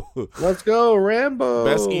 Rambo. Let's go, Rambo.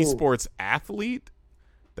 Best esports athlete.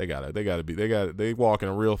 They walking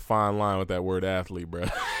a real fine line with that word athlete, bro.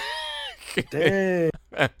 Dang.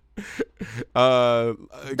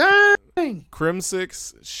 Dang.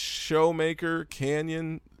 Crimsix, Showmaker,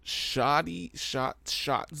 Canyon, Shotzi,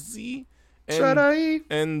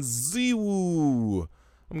 and Ziwu.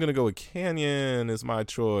 I'm gonna go with Canyon is my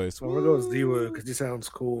choice. I'm gonna go with Ziwu because he sounds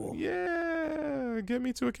cool. Yeah, get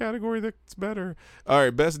me to a category that's better. All right,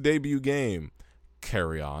 best debut game.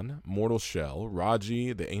 Carry On, Mortal Shell,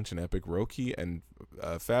 Raji, The Ancient Epic, Roki, and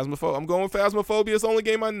Phasmophobia. I'm going with Phasmophobia. It's the only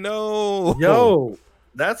game I know. Yo,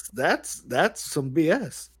 that's some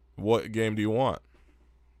BS. What game do you want?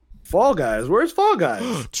 Fall Guys. Where's Fall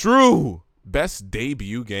Guys? True. Best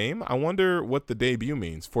debut game. I wonder what the debut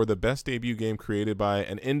means. For the best debut game created by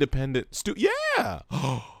an independent Yeah.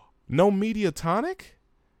 No Mediatonic?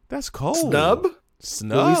 That's cold. Snub. Do we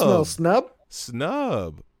smell snub?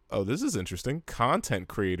 Snub. Oh, this is interesting. Content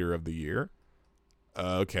creator of the year.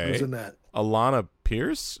 Okay. Who's in that? Alana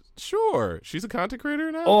Pierce? Sure. She's a content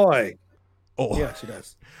creator now? Oi. Oh. Yeah, she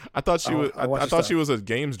does. I thought she was I thought she was a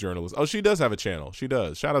games journalist. Oh, she does have a channel. She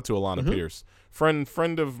does. Shout out to Alana Pierce.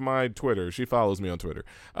 Friend of my Twitter. She follows me on Twitter.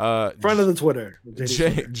 Friend of the Twitter.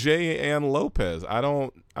 J. Ann Lopez.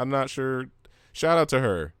 I'm not sure. Shout out to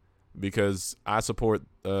her because I support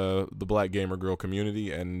the Black gamer girl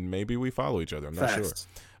community and maybe we follow each other. I'm not sure.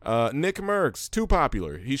 Nick Merckx, too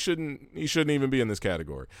popular. He shouldn't even be in this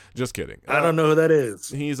category. Just kidding. I don't know who that is.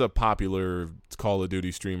 He's a popular Call of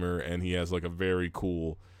Duty streamer, and he has like a very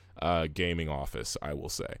cool gaming office, I will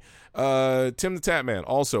say. Tim the Tatman,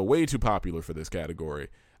 also way too popular for this category.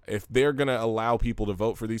 If they're going to allow people to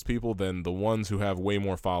vote for these people, then the ones who have way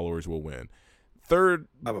more followers will win.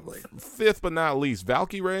 Fifth but not least,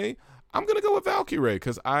 Valkyrae. I'm going to go with Valkyrae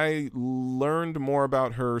because I learned more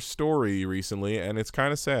about her story recently, and it's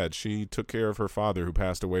kind of sad. She took care of her father who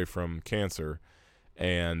passed away from cancer.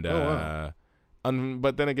 And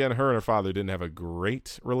but then again, her and her father didn't have a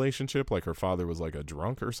great relationship. Like her father was like a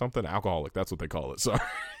drunk or something. Alcoholic, that's what they call it. Sorry.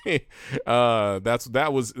 That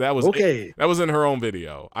was okay. That was in her own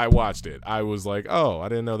video. I watched it. I was like, oh, I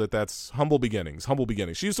didn't know that's humble beginnings.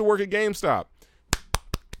 She used to work at GameStop.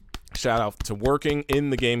 Shout out to working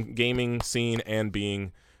in the gaming scene and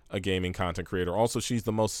being a gaming content creator. Also, she's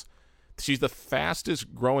the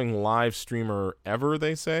fastest growing live streamer ever,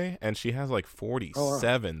 they say, and she has like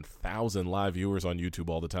 47,000 live viewers on YouTube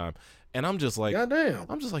all the time. And I'm just like, goddamn.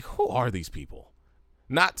 I'm just like, who are these people?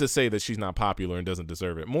 Not to say that she's not popular and doesn't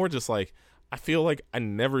deserve it. More just like, I feel like I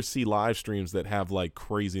never see live streams that have like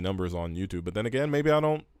crazy numbers on YouTube. But then again, maybe I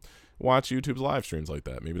don't watch YouTube's live streams like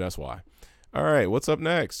that. Maybe that's why. All right, what's up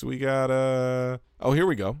next? We got here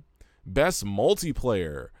we go. Best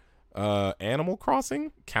multiplayer. Animal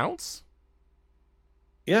Crossing counts?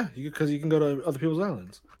 Yeah, because you can go to other people's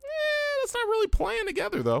islands. That's not really playing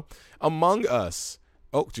together though. Among Us.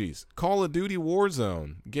 Oh geez. Call of Duty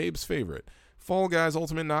Warzone. Gabe's favorite. Fall Guys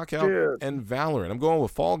Ultimate Knockout and Valorant. I'm going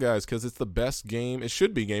with Fall Guys because it's the best game. It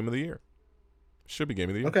should be game of the year.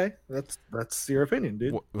 Okay, that's your opinion,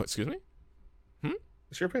 dude. Excuse me?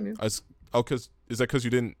 It's your opinion. Is that because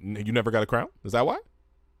you never got a crown? Is that why?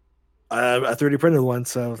 I 3D printed one,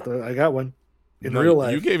 so I got one in real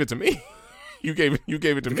life. You gave it to me. you gave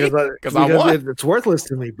it to me because I won. It's worthless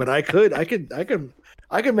to me. But I could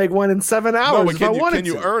make one in 7 hours No, but if I wanted can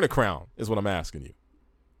you to. earn a crown? Is what I'm asking you.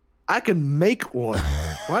 I can make one.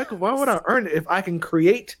 Why would I earn it if I can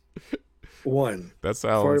create one? That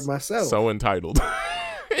sounds for myself. so entitled.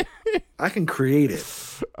 I can create it.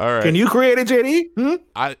 All right. Can you create it, JD?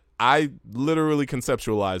 I literally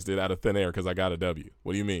conceptualized it out of thin air because I got a W.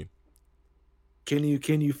 What do you mean? Can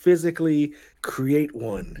you physically create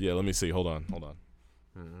one? Yeah, let me see. Hold on.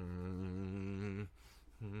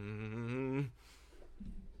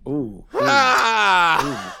 Ooh.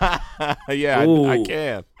 Yeah, Ooh.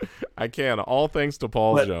 I can. All thanks to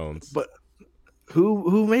Paul Jones. But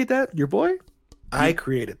who made that? Your boy? I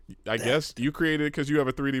created. I guess you created it because you have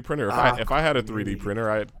a 3D printer. If I had a 3D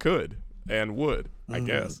printer, I could and would. I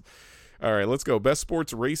guess. All right, let's go. Best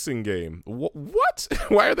sports racing game. What?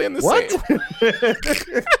 Why are they in the same?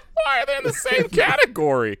 Why are they in the same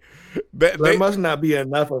category? There must not be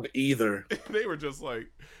enough of either. They were just like,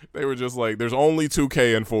 there's only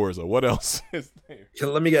 2K and Forza. What else is there?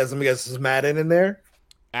 Let me guess. Is Madden in there?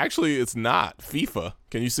 Actually, it's not. FIFA.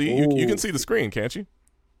 Can you see? You can see the screen, can't you?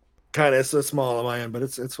 Kind of. It's so small on my end, but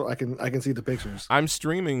it's. I can see the pictures. I'm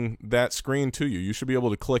streaming that screen to you. You should be able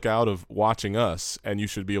to click out of watching us, and you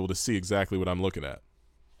should be able to see exactly what I'm looking at.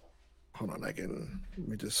 Hold on, let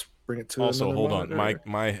me just bring it to. Also, hold on. monitor.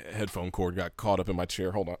 My headphone cord got caught up in my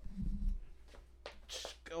chair. Hold on.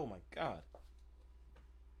 Oh my god.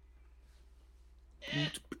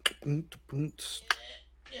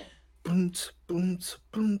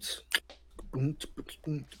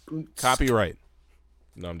 Copyright.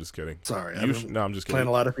 No, I'm just kidding. Sorry, I'm just kidding. Playing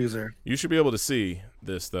a lot of user. You should be able to see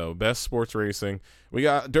this though. Best sports racing. We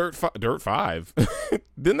got Dirt 5.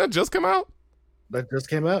 Didn't that just come out? That just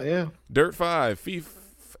came out, yeah. Dirt 5, FIFA,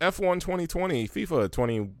 F1 2020, FIFA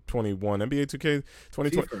 2021, NBA 2K 2020.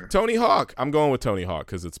 FIFA. Tony Hawk. I'm going with Tony Hawk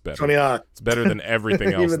because it's better. Tony Hawk. It's better than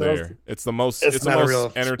everything else there. It's the most. It's the not a most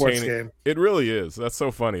real entertaining sports game. It really is. That's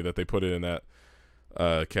so funny that they put it in that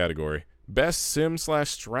category. Best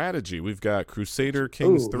sim/strategy. We've got Crusader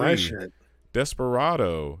Kings 3, nice shit.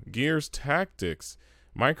 Desperado, Gears Tactics,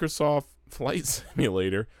 Microsoft Flight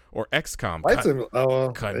Simulator, or XCOM.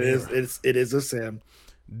 It is a sim.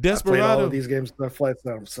 Desperado. I played all of these games. Flight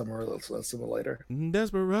Simulator.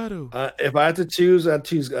 Desperado. If I had to choose, I'd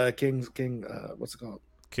choose King. What's it called?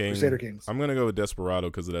 Crusader Kings. I'm gonna go with Desperado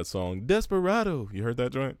because of that song. Desperado. You heard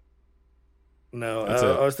that joint? No,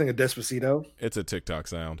 I was thinking Despacito. It's a TikTok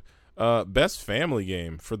sound. Best family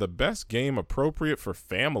game. For the best game appropriate for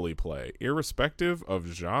family play, irrespective of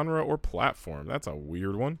genre or platform. That's a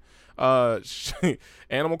weird one.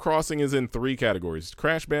 Animal Crossing is in 3 categories: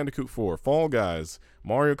 Crash Bandicoot 4, Fall Guys,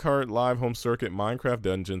 Mario Kart Live Home Circuit, Minecraft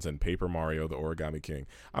Dungeons, and Paper Mario: The Origami King.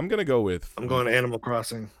 I'm going to Animal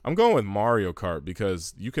Crossing. I'm going with Mario Kart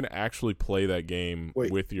because you can actually play that game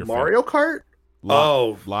with your Mario Kart?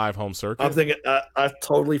 Live Home Circuit. I'm thinking I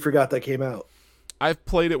totally forgot that came out. I've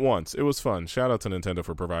played it once. It was fun. Shout out to Nintendo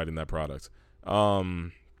for providing that product.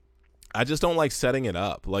 I just don't like setting it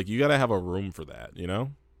up. Like, you got to have a room for that, you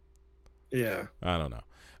know? Yeah. I don't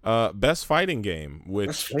know. Best fighting game,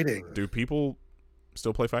 do people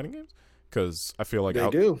still play fighting games? Because I feel like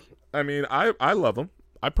they do. I mean, I love them.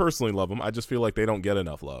 I personally love them. I just feel like they don't get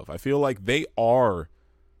enough love. I feel like they are,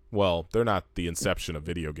 well, they're not the inception of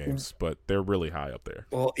video games, but they're really high up there.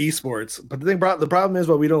 Well, esports. But the problem is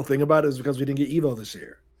what we don't think about is because we didn't get Evo this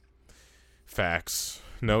year. Facts.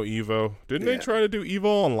 No Evo. Didn't they try to do Evo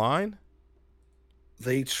online?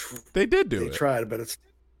 They did do it. They tried, but it's...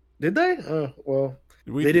 Did they? Well,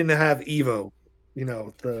 they didn't have Evo. You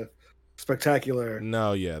know, the spectacular...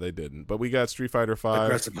 No, yeah, they didn't. But we got Street Fighter 5.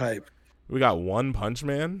 Aggressive hype. We got One Punch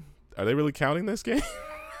Man. Are they really counting this game?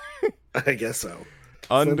 I guess so.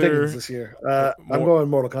 Under this year. I'm going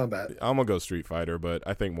Mortal Kombat. I'm going to go Street Fighter, but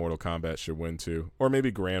I think Mortal Kombat should win too. Or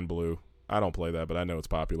maybe Grand Blue. I don't play that, but I know it's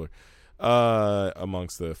popular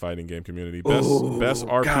amongst the fighting game community. Best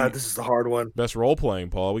RPG. God, this is the hard one. Best role-playing,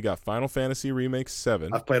 Paul. We got Final Fantasy Remake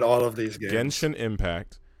 7. I've played all of these games. Genshin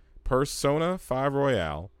Impact, Persona 5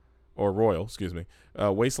 Royal,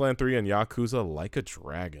 Wasteland 3, and Yakuza Like a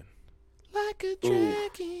Dragon. Like a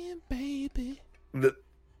dragon, baby.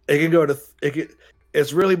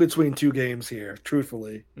 It's really between 2 games here,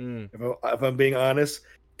 truthfully. If I'm being honest,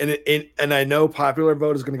 and I know popular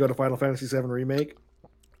vote is going to go to Final Fantasy VII Remake,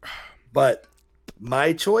 but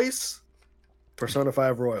my choice, Persona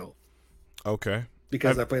 5 Royal. Okay.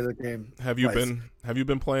 Because I played the game. Have you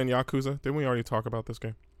been playing Yakuza? Didn't we already talk about this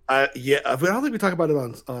game? but I don't think we talk about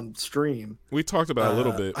it on stream. We talked about it a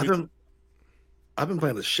little bit. I've been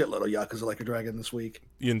playing a shitload of Yakuza Like a Dragon this week.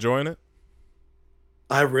 You enjoying it?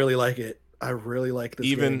 I really like it. I really like this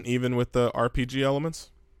game. Even with the RPG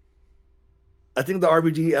elements? I think the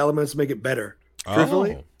RPG elements make it better.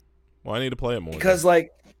 Truthfully. Oh. Well, I need to play it more. Because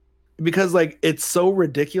it's so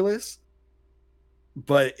ridiculous,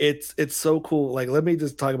 but it's so cool. Like, let me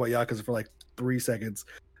just talk about Yakuza for like 3 seconds.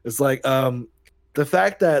 It's like the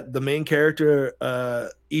fact that the main character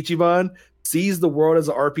Ichiban sees the world as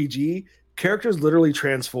an RPG, characters literally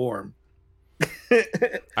transform.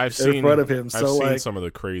 I've seen in front of him. I've seen some of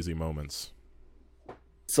the crazy moments.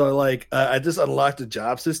 So like I just unlocked a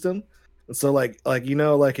job system. And so like in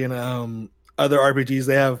other RPGs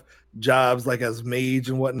they have jobs like as mage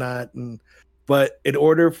and whatnot, but in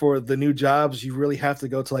order for the new jobs you really have to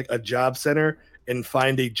go to like a job center and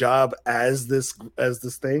find a job as this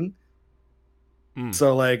thing.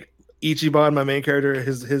 So like Ichiban, my main character,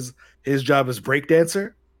 his job is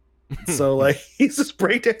breakdancer. So like he's just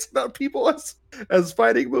breakdancing on people as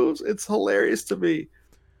fighting moves. It's hilarious to me.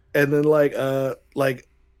 And then like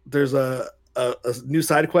there's a new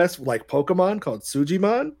side quest like Pokemon called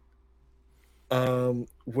Sujimon,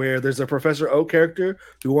 where there's a Professor Oak character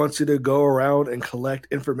who wants you to go around and collect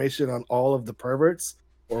information on all of the perverts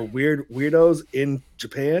or weirdos in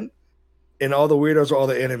Japan, and all the weirdos are all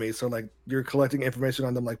the enemies. So like you're collecting information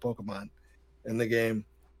on them like Pokemon in the game.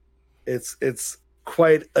 It's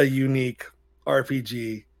quite a unique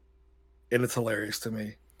RPG, and it's hilarious to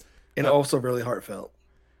me, and also really heartfelt.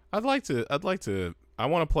 I want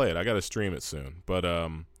to play it. I got to stream it soon, but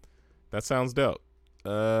that sounds dope.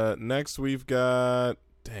 Next we've got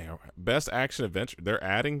best action adventure. They're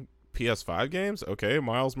adding PS5 games. Okay,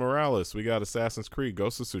 Miles Morales. We got Assassin's Creed,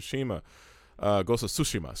 Ghost of Tsushima,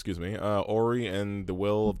 excuse me. Ori and the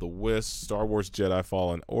Will of the Wisps, Star Wars Jedi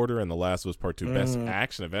Fallen Order, and The Last of Us Part 2. Best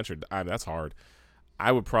action adventure. That's hard.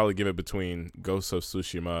 I would probably give it between Ghost of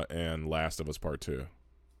Tsushima and Last of Us Part 2.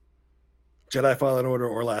 Jedi Fallen Order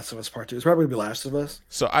or Last of Us Part 2. It's probably be Last of Us.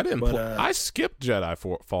 So I didn't I skipped Jedi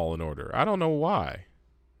Fallen Order. I don't know why.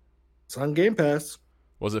 It's on Game Pass.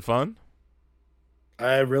 Was it fun?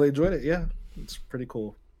 I really enjoyed it, yeah. It's pretty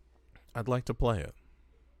cool. I'd like to play it.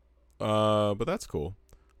 But that's cool.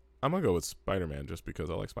 I'm going to go with Spider-Man just because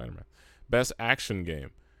I like Spider-Man. Best action game.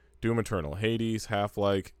 Doom Eternal, Hades,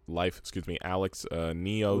 Half-Life, Alex,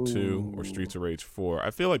 Neo 2, or Streets of Rage 4.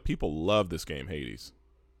 I feel like people love this game, Hades.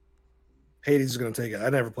 Hades is going to take it. I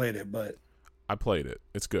never played it, but I played it.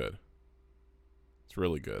 It's good. It's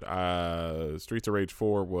really good. Streets of Rage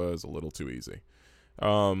 4 was a little too easy,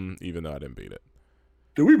 even though I didn't beat it.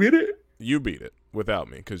 Did we beat it? You beat it without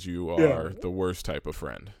me because you are the worst type of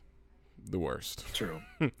friend. The worst. True.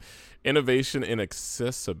 Innovation in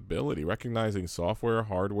accessibility, recognizing software,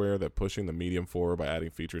 hardware that pushing the medium forward by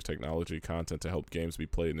adding features, technology, content to help games be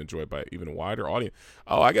played and enjoyed by even a wider audience.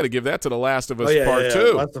 Oh, I got to give that to The Last of Us Part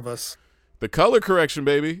 2. Last of Us. The color correction,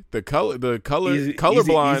 baby. The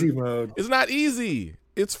colorblind easy mode. It's not easy.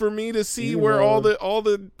 It's for me to see where all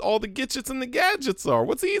the gadgets and the gadgets are.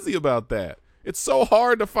 What's easy about that? It's so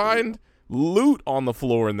hard to find loot on the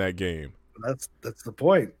floor in that game. That's the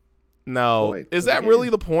point. No, is that really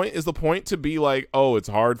the point? Is the point to be like, oh, it's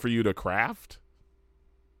hard for you to craft?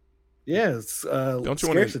 Yeah, it's don't you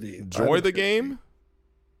want to enjoy the game?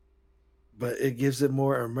 But it gives it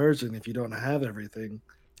more immersion if you don't have everything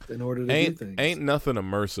in order to do things. Ain't nothing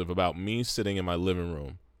immersive about me sitting in my living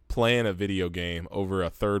room playing a video game over a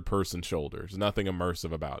third-person shoulder. There's nothing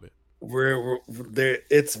immersive about it.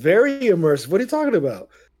 It's very immersive. What are you talking about?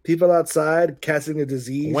 People outside catching a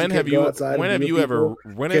disease. When have you ever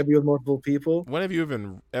be with multiple people? When have you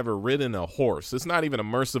even ever ridden a horse? It's not even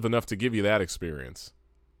immersive enough to give you that experience.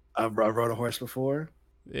 I rode a horse before.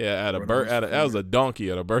 Yeah, that was a donkey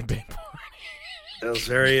at a birthday party. It was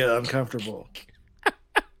very uncomfortable.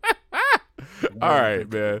 All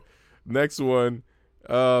right, man. Next one.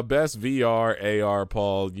 Best VR AR,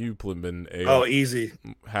 Paul. You've been AR. Oh, easy.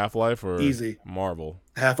 Half-Life or easy. Marvel?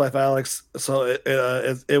 Half-Life Alyx. So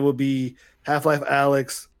it would be Half-Life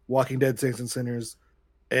Alyx, Walking Dead Saints and Sinners,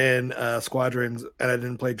 and Squadrons. And I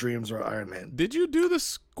didn't play Dreams or Iron Man. Did you do the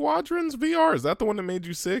Squadrons VR? Is that the one that made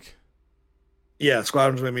you sick? Yeah,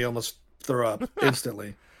 Squadrons made me almost throw up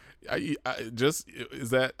instantly. I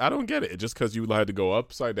don't get it. Just because you had to go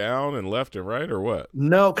upside down and left and right, or what?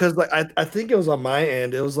 No, because like I think it was on my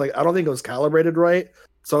end. It was like I don't think it was calibrated right.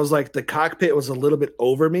 So I was like the cockpit was a little bit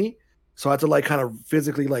over me, so I had to like kind of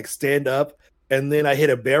physically like stand up, and then I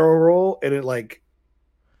hit a barrel roll, and it like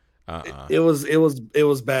it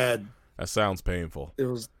was bad. That sounds painful. It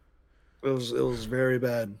was very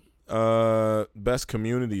bad. Best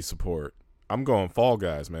community support. I'm going Fall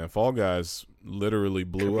Guys, man. Fall Guys literally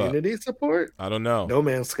blew up. Community support? I don't know. No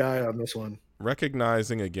Man's Sky on this one.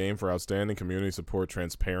 Recognizing a game for outstanding community support,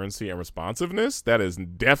 transparency, and responsiveness? That is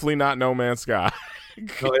definitely not No Man's Sky.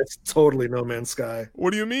 No, it's totally No Man's Sky.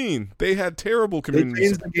 What do you mean? They had terrible community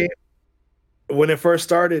support. The game. When it first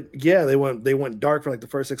started, yeah, they went dark for like the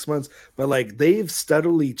first 6 months, but like they've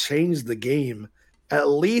steadily changed the game at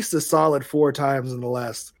least a solid 4 times in the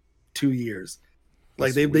last 2 years.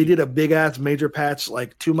 Like they did a big ass major patch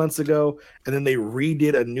like 2 months ago, and then they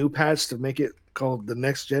redid a new patch to make it called the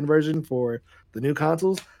next gen version for the new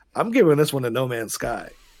consoles. I'm giving this one to No Man's Sky.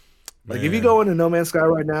 Like if you go into No Man's Sky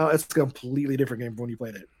right now, it's a completely different game from when you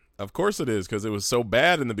played it. Of course it is, because it was so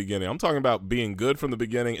bad in the beginning. I'm talking about being good from the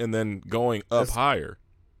beginning and then going up higher.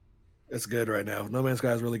 It's good right now. No Man's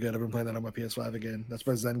Sky is really good. I've been playing that on my PS5 again. That's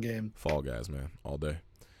my Zen game. Fall Guys, man, all day.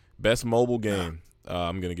 Best mobile game.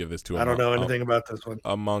 I'm gonna give this to. I don't know anything about this one.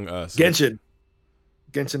 Among Us. Genshin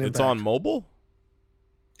Impact. It's on mobile.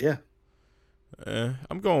 Yeah.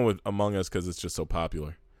 I'm going with Among Us because it's just so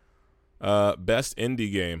popular. Best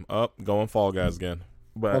indie game. Going Fall Guys again.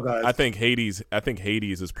 But I think Hades.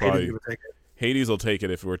 Is probably Hades will take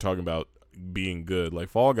it if we're talking about being good. Like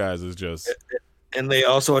Fall Guys is just. And they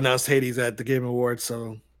also announced Hades at the Game Awards,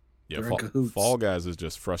 so yeah, Fall Guys is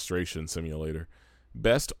just frustration simulator.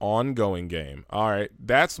 Best ongoing game. All right,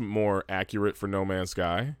 that's more accurate for No Man's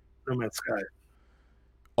Sky. No Man's Sky.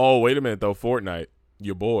 Oh, wait a minute though, Fortnite,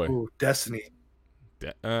 your boy. Ooh, Destiny.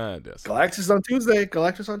 Destiny. Galactus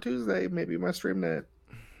on Tuesday. Maybe my stream that.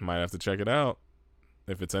 Might have to check it out.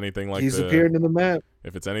 If it's anything like he's appearing in the map.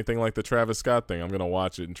 If it's anything like the Travis Scott thing, I'm gonna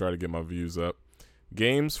watch it and try to get my views up.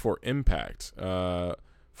 Games for impact.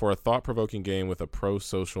 For a thought-provoking game with a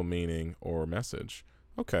pro-social meaning or message.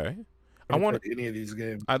 Okay. I want any of these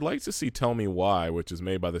games. I'd like to see Tell Me Why, which is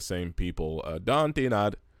made by the same people, Don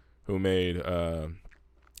Tinad, who made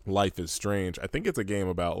Life is Strange. I think it's a game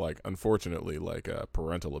about, like, unfortunately, like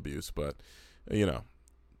parental abuse, but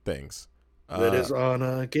things. That is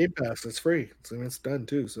on Game Pass. It's free. It's done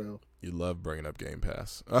too. So you love bringing up Game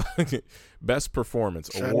Pass. Best performance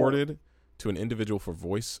Shout awarded out to an individual for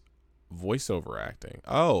voiceover acting.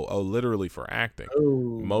 Oh, literally for acting.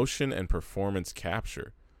 Oh. Motion and performance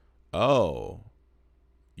capture. Oh,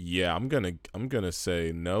 yeah. I'm gonna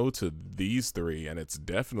say no to these 3, and it's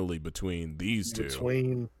definitely between these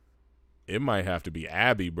 2. It might have to be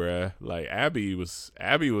Abby, bruh. Like Abby was.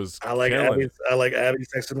 I like Abby's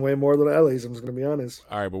texting way more than Ellie's. I'm just gonna be honest.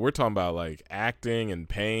 All right, but we're talking about like acting and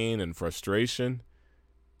pain and frustration.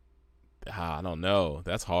 I don't know.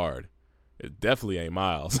 That's hard. It definitely ain't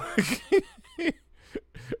Miles.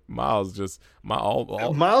 Miles just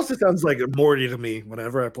Miles just sounds like Morty to me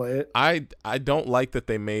whenever I play it. I don't like that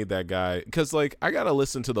they made that guy, because like I gotta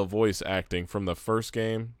listen to the voice acting from the first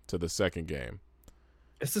game to the second game.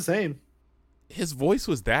 It's the same. His voice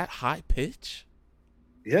was that high pitch.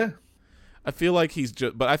 Yeah. I feel like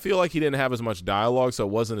but I feel like he didn't have as much dialogue, so it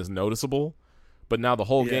wasn't as noticeable. But now the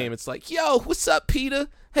whole game, it's like, yo, what's up, Peter?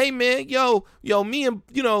 Hey, man, yo, me and,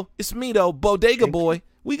 it's me, though, Bodega Boy.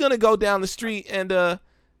 We gonna go down the street, and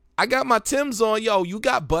I got my Timbs on. Yo, you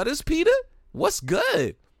got Butters, Peter? What's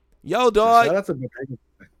good? Yo, dog. Shout out to Bodega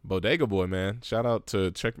Boy. Bodega Boy, man. Shout out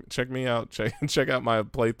to check me out. Check out my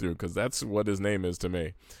playthrough, because that's what his name is to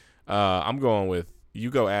me. I'm going with, you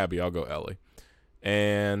go Abby, I'll go Ellie.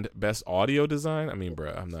 And best audio design, I mean,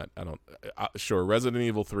 bro, sure, Resident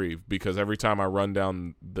Evil 3, because every time I run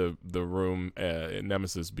down the room,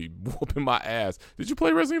 Nemesis be whooping my ass. Did you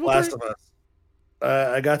play Resident Evil 3? Last of Us.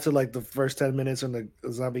 I got to like the first 10 minutes when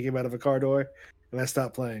the zombie came out of a car door, and I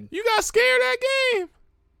stopped playing. You got scared of that game?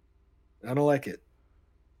 I don't like it.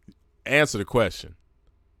 Answer the question.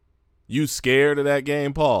 You scared of that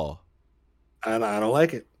game, Paul? I don't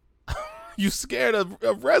like it. You scared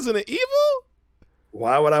of Resident Evil?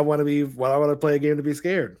 Why would I play a game to be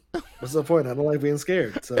scared? What's the point? I don't like being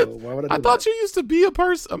scared. So why would I do thought you used to be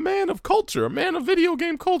a man of culture, a man of video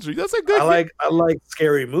game culture. That's a good I like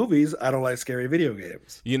scary movies. I don't like scary video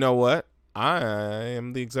games. You know what? I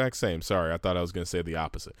am the exact same. Sorry, I thought I was going to say the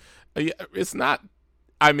opposite. It's not.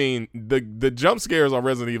 I mean, the jump scares on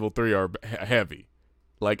Resident Evil 3 are heavy.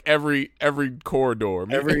 Like every corridor.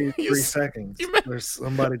 Every 3 seconds. There's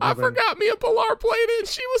somebody I forgot me and Pilar played it and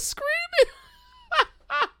she was screaming.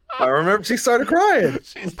 I remember she started crying.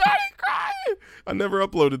 I never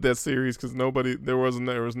uploaded that series because there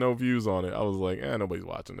was no views on it. I was like, nobody's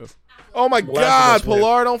watching this. Oh my God,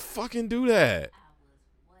 Pilar, don't fucking do that.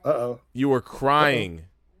 Uh-oh. You were crying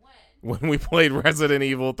when we played Resident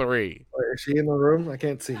Evil 3. Wait, is she in the room? I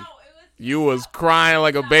can't see. You was crying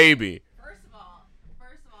like a baby. First of all,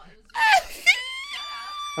 it was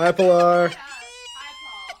Hi, Pilar. Hi,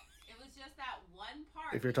 Paul. It was just that one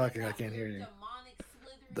part. If you're talking, I can't hear you.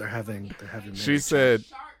 They're having She marriage chat. said,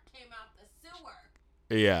 Shark came out the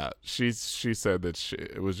sewer. yeah, she said that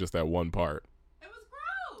it was just that one part. It was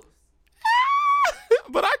gross.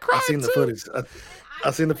 But I cried I've seen too. the footage.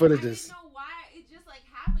 I've seen the footages. I didn't know why it just like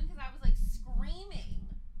happened because I was like screaming.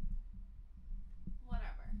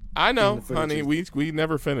 Whatever. I know, honey. We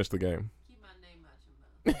never finished the game. Keep my name out your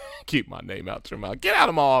mouth. Keep my name out your mouth. Get out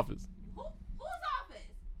of my office. Whose office?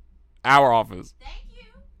 Our office. Thank you.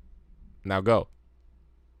 Now go.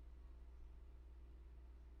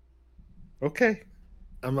 Okay.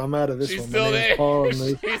 I'm out of this She's one. still there. Paul, and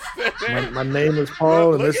She's still there. my name is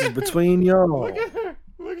Paul, and this is between y'all. Look at her.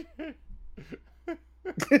 Look at her.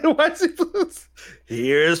 Why is he blue?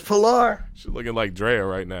 Here's Pilar. She's looking like Drea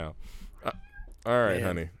right now. All right,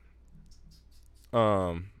 Man.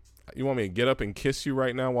 honey. You want me to get up and kiss you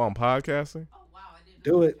right now while I'm podcasting? Oh wow, I didn't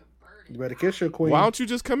Do know it. converted. You better kiss your queen. Why don't you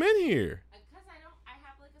just come in here? Because I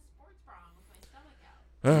have like a sports bra on with my stomach out.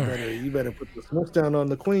 All right. You better put the smoke down on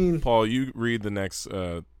the queen. Paul, you read the next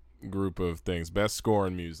group of things. Best score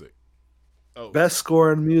in music. Oh. Best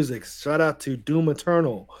score in music. Shout out to Doom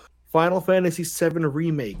Eternal, Final Fantasy VII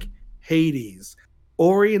Remake, Hades,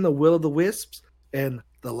 Ori and the Will of the Wisps, and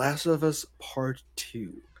The Last of Us Part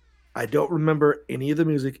 2. I don't remember any of the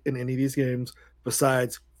music in any of these games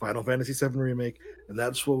besides Final Fantasy VII Remake, and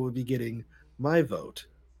that's what would be getting my vote.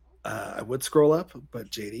 I would scroll up, but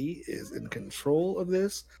JD is in control of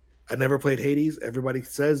this. I never played Hades. Everybody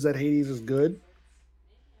says that Hades is good.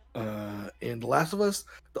 And The Last of Us,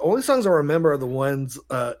 the only songs I remember are the ones,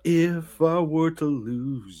 if I were to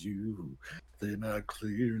lose you, then I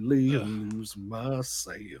clearly lose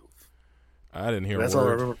myself. I didn't hear That's a all I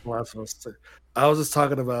word. remember from Last of Us. I was just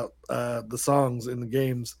talking about the songs in the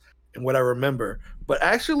games and what I remember. But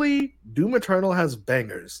actually, Doom Eternal has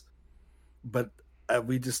bangers. But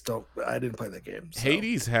we just don't. I didn't play that game. So.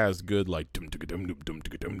 Hades has good like.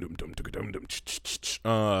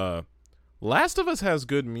 Last of Us has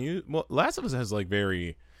good music. Well, Last of Us has like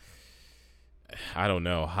very, I don't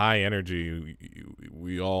know, high energy.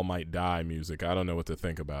 We all might die music. I don't know what to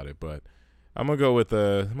think about it, but I'm gonna go with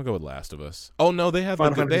Last of Us. Oh no, they have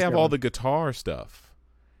all the guitar stuff.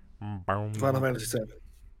 Final Fantasy VII.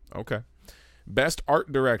 Okay. Best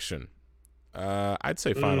art direction. I'd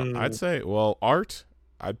say art.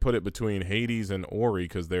 I'd put it between Hades and Ori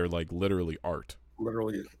because they're like literally art.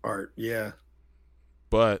 Literally art, yeah.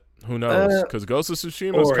 But who knows? Because Ghost of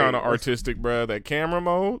Tsushima is kind of artistic, bruh. That camera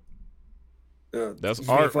mode, that's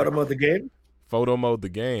art. Photo mode the game. Photo mode the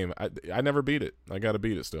game. I never beat it. I gotta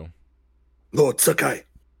beat it still. Lord Sakai.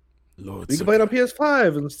 You can play it on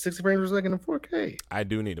PS5 and 60 frames per second in 4K. I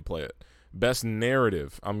do need to play it. Best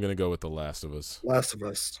narrative. I'm gonna go with The Last of Us. Last of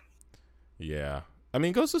Us. Yeah. I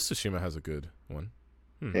mean, Ghost of Tsushima has a good one.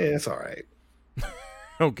 Yeah, it's all right.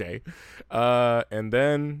 Okay. And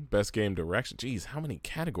then best game direction. Jeez, how many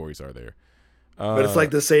categories are there? But it's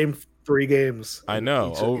like the same 3 games. I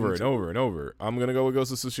know, over and over and over. I'm going to go with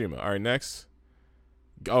Ghost of Tsushima. All right, next.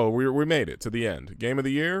 Oh, we made it to the end. Game of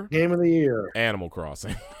the year? Game of the year. Animal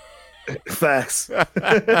Crossing. Facts.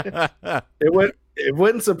 It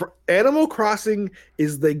wouldn't surprise. Animal Crossing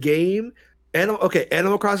is the game.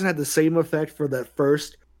 Animal Crossing had the same effect for that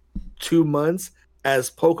first 2 months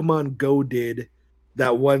as Pokemon Go did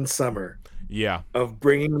that one summer. Yeah. Of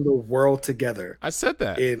bringing the world together. I said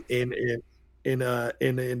that. In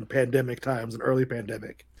pandemic times, in early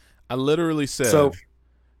pandemic. I literally said, so,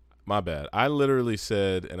 my bad. I literally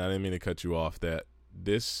said, and I didn't mean to cut you off, that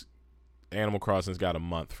this Animal Crossing's got a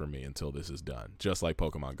month for me until this is done, just like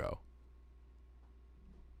Pokemon Go.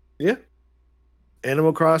 Yeah.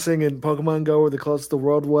 Animal Crossing and Pokemon Go were the closest the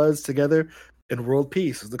world was together, and World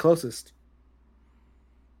Peace was the closest.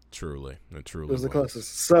 Truly. It was the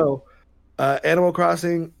closest. So, Animal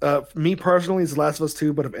Crossing, me personally, is The Last of Us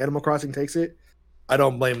 2, but if Animal Crossing takes it, I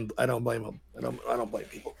don't blame them. I don't blame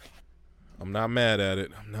people. I'm not mad at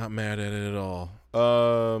it. I'm not mad at it at all.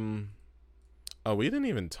 Oh, we didn't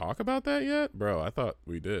even talk about that yet? Bro, I thought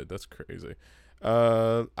we did. That's crazy.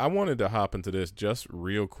 I wanted to hop into this just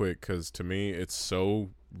real quick because to me it's so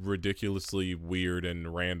ridiculously weird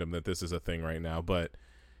and random that this is a thing right now. But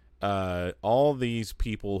all these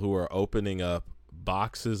people who are opening up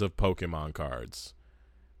boxes of Pokemon cards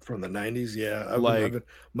from the 90s, yeah. One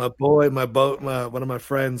of my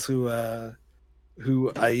friends who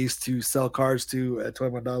I used to sell cards to at Toy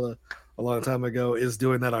Mandala a long time ago is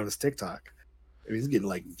doing that on his TikTok. I mean, he's getting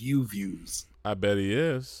like views. I bet he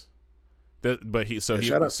is. Shout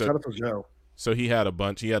out to Joe. So he had a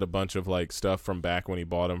bunch of like stuff from back when he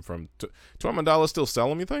bought them from Toy Mandala. Still sell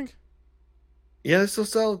them, you think? Yeah, they still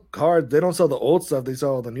sell cards. They don't sell the old stuff. They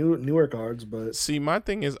sell the newer cards. But See, my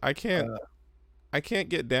thing is uh, I can't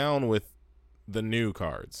get down with the new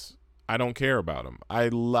cards. I don't care about them. I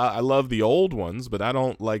love the old ones, but I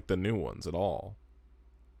don't like the new ones at all.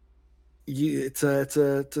 it's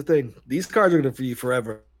a thing. These cards are gonna be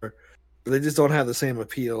forever. They just don't have the same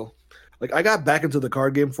appeal. Like I got back into the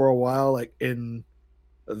card game for a while, like in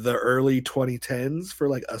the early 2010s for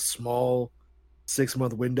like a small 6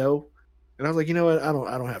 month window, and I was like, you know what? I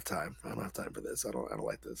don't have time. I don't have time for this. I don't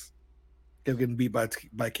like this. Kept getting beat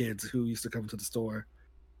by kids who used to come to the store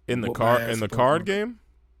and whoop my In ass the for card Pokemon. game,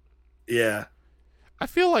 Yeah, I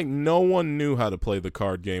feel like no one knew how to play the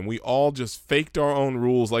card game. We all just faked our own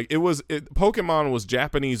rules. Like Pokemon was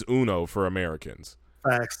Japanese Uno for Americans.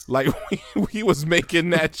 facts. Like we was making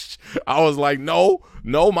that. I was like, no,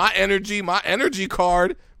 my energy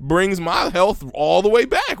card brings my health all the way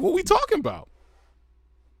back. What we talking about?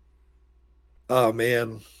 Oh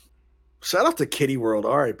man, shout out to Kitty World,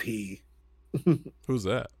 R.I.P. Who's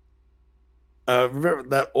that? Remember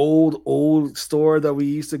that old store that we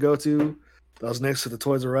used to go to that was next to the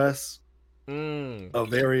Toys R Us Mm. a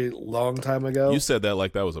very long time You ago? said that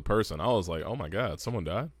like that was a person. I was like, oh my god, someone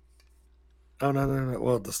died. Oh no.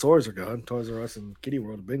 Well, the stores are gone. Toys R Us and Kitty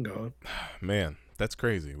World have been gone. Man, that's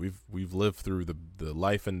crazy. We've lived through the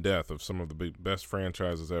life and death of some of the best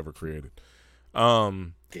franchises ever created.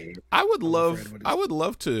 Game. I would I'm love afraid what I is- would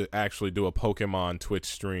love to actually do a Pokemon Twitch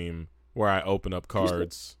stream where I open up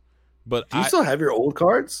cards. But Do you still have your old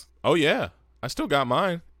cards? oh yeah, I still got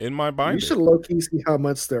mine in my binder. We should low key see how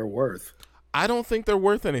much they're worth. I don't think they're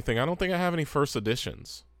worth anything. I don't think I have any first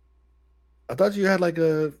editions. I thought you had like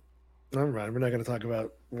a. Never mind. We're not going to talk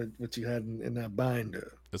about what you had in that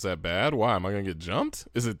binder. Is that bad? Why am I gonna get jumped?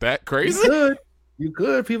 Is it that You crazy? could. You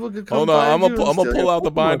could. People could come. Hold on, find I'm you and gonna steal pull your out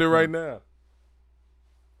the Pokemon binder cards. right now.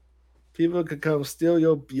 People could come steal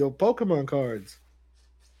your Pokemon cards.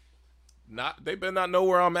 They better not know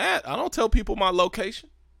where I'm at. I don't tell people my location.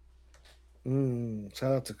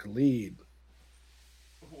 Shout out to Khalid.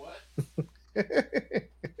 What?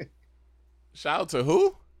 Shout out to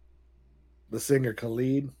who? The singer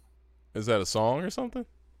Khalid. Is that a song or something?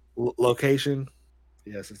 Location.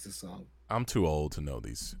 Yes, it's a song. I'm too old to know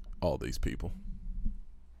all these people.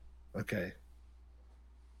 Okay.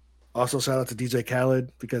 Also, shout out to DJ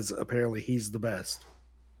Khaled because apparently he's the best.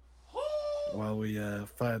 While we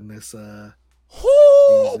find this Who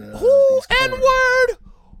these N cards. word?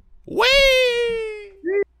 We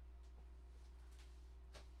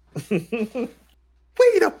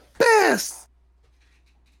We the best.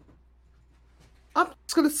 I'm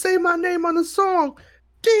just gonna say my name on the song,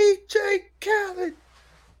 DJ Khaled.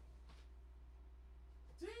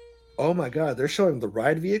 Oh my God, they're showing the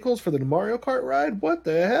ride vehicles for the Mario Kart ride. What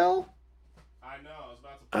the hell? I know. I was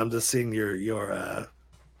about to. I'm just seeing your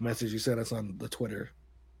message you sent us on the Twitter.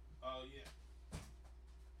 Oh yeah.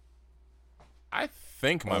 I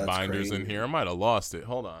think my that's binder's in crazy. here. I might have lost it.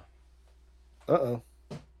 Hold on. Uh-oh.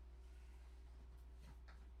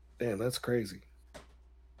 Damn, that's crazy.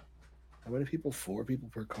 How many people? 4 people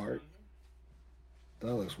per cart?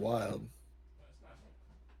 That looks wild.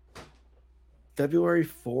 February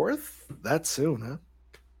 4th? That's soon, huh?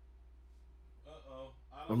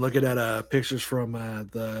 I'm looking at pictures from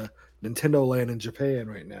the Nintendo Land in Japan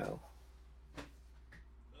right now.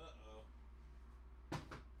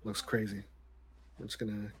 Looks crazy. We're just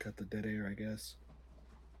gonna cut the dead air, I guess.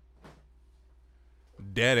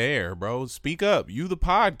 Dead air, bro. Speak up. You the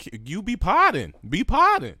pod. You be podding. Be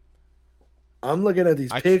podding. I'm looking at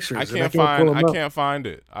these pictures. I and can't pull find. them I up. can't find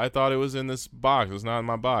it. I thought it was in this box. It's not in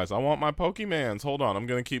my box. I want my Pokemans. Hold on. I'm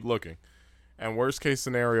gonna keep looking. And worst case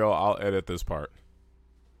scenario, I'll edit this part.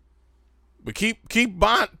 But keep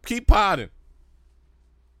podding.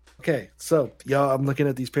 Okay, so y'all, I'm looking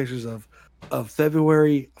at these pictures of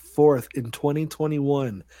February 4th in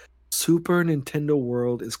 2021. Super Nintendo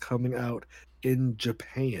World is coming out in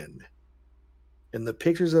Japan. And the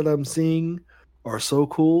pictures that I'm seeing are so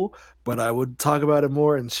cool, but I would talk about it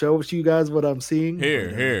more and show you guys what I'm seeing.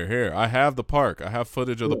 Here. I have the park. I have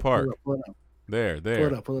footage of the park. Pull it up. There.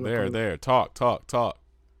 Pull it up. There. Talk.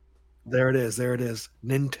 There it is.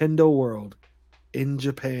 Nintendo World in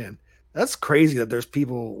Japan. That's crazy that there's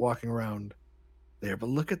people walking around there, but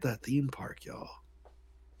look at that theme park, y'all.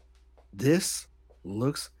 This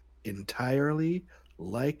looks entirely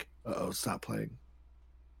like stop playing.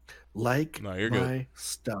 Like No, you're my good.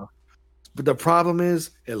 stuff. But the problem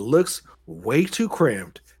is it looks way too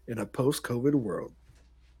cramped in a post-COVID world.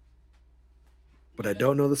 But I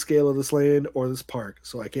don't know the scale of this land or this park,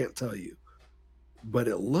 so I can't tell you. But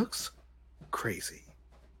it looks crazy.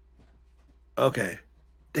 Okay.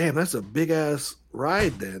 Damn, that's a big ass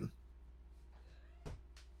ride. Then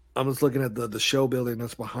I'm just looking at the show building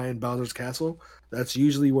that's behind Bowser's Castle. That's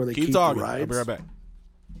usually where they Keep keep the talking. I'll be right rides. back.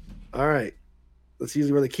 All right, that's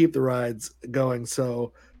usually where they keep the rides going.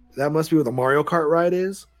 So that must be where the Mario Kart ride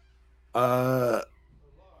is. Uh,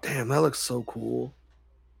 damn, that looks so cool.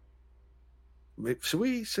 Should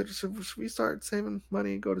we start saving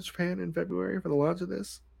money and go to Japan in February for the launch of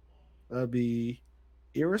this? That'd be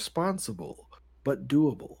irresponsible but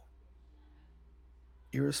doable.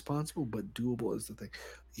 Irresponsible but doable is the thing.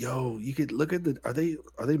 Yo, you could look at the.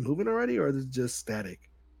 Are they moving already or are they just static?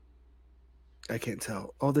 I can't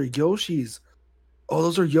tell. Oh, they're Yoshis. Oh,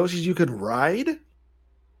 those are Yoshis you can ride.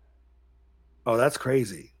 Oh, that's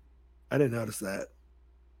crazy. I didn't notice that.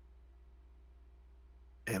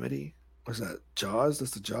 Amity? What's that? Jaws?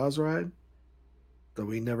 That's the Jaws ride that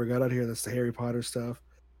we never got out here. That's the Harry Potter stuff.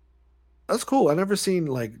 That's cool. I never seen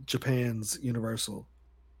like Japan's Universal.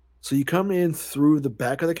 So you come in through the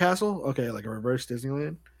back of the castle. Okay, like a reverse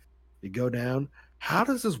Disneyland. You go down. How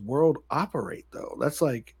does this world operate though? That's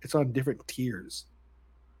like it's on different tiers.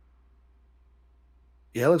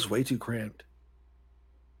 Yeah, it looks way too cramped.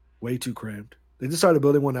 Way too cramped. They just started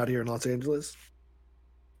building one out here in Los Angeles,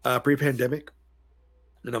 pre-pandemic,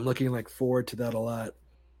 and I'm looking like forward to that a lot.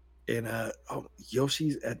 And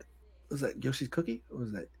Yoshi's at was that Yoshi's Cookie? Or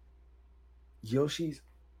was that Yoshi's?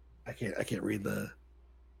 I can't read the.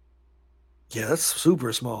 Yeah, that's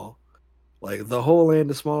super small. Like the whole land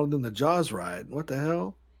is smaller than the Jaws ride. What the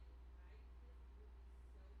hell?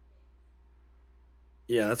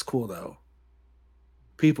 Yeah, that's cool though.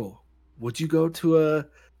 People, would you go to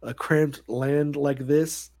a cramped land like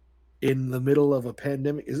this in the middle of a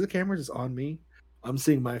pandemic? Is the camera just on me? I'm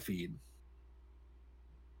seeing my feed.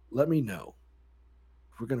 Let me know.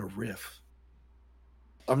 We're gonna riff.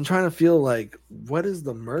 I'm trying to feel like what is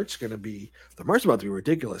the merch gonna be? The merch is about to be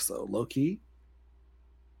ridiculous though, low key.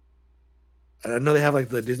 And I know they have like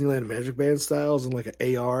the Disneyland Magic Band styles and like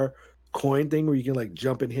an AR coin thing where you can like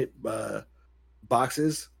jump and hit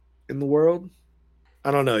boxes in the world.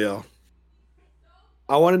 I don't know, y'all.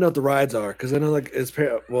 I want to know what the rides are because I know like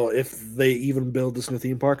well, if they even build this new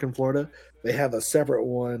theme park in Florida, they have a separate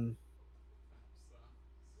one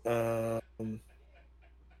um,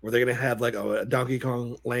 where they're gonna have like a Donkey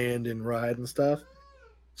Kong land and ride and stuff.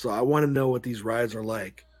 So I want to know what these rides are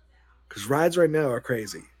like because rides right now are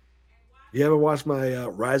crazy. If you haven't watched my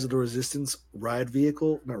Rise of the Resistance ride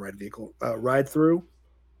through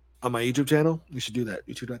on my YouTube channel, you should do that.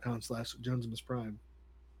 YouTube.com/Jonesmus Prime.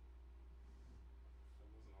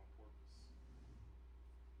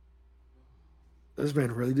 This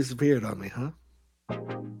man really disappeared on me, huh?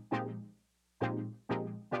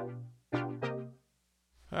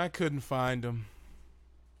 I couldn't find him.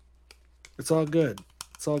 It's all good.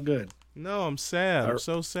 It's all good. No, I'm sad. I'm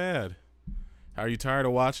so sad. Are you tired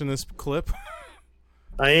of watching this clip?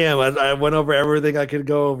 I am. I went over everything I could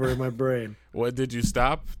go over in my brain. What, did you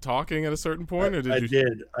stop talking at a certain point, or did you? I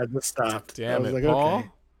did. I just stopped. Damn I was it, like, Paul. okay.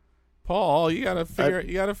 Paul, you gotta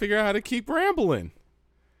figure out how to keep rambling.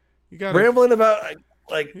 You gotta Rambling about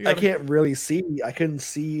like You gotta- I can't really see. I couldn't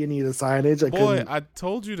see any of the signage. Boy, I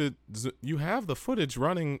told you to. You have the footage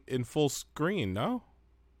running in full screen, no?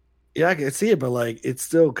 Yeah, I can see it, but like it's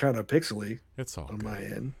still kind of pixely It's all on good. my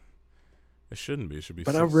end. It shouldn't be. It should be.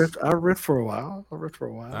 But I riffed for a while. All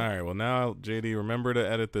right. Well, now JD, remember to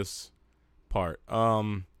edit this part. All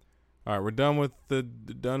right, we're done with the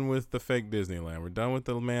fake Disneyland. We're done with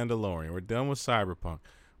the Mandalorian. We're done with Cyberpunk.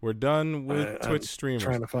 We're done with Twitch streamers.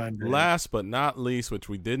 Trying to find Last but not least, which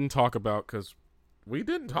we didn't talk about because we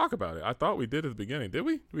didn't talk about it. I thought we did at the beginning. Did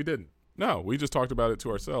we? We didn't. No, we just talked about it to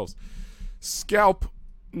ourselves.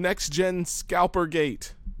 Next gen scalper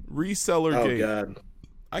gate, reseller gate. Oh God.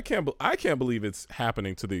 I can't believe it's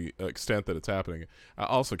happening to the extent that it's happening. I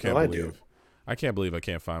also can't believe I can't believe I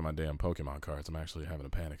can't find my damn Pokemon cards. I'm actually having a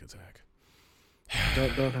panic attack.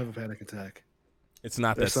 Don't have a panic attack. It's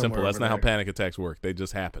not They're that simple. That's not how there. panic attacks work. They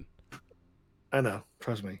just happen. I know.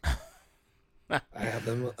 Trust me. I have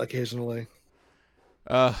them occasionally.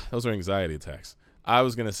 Those are anxiety attacks. I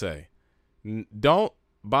was gonna say, don't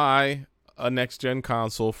buy a next gen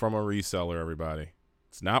console from a reseller. Everybody,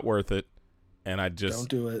 it's not worth it. And I just Don't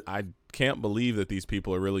do it. I can't believe that these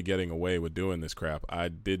people are really getting away with doing this crap. I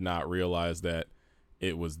did not realize that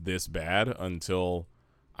it was this bad until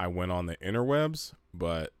I went on the interwebs.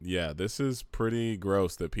 But yeah, this is pretty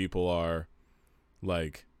gross that people are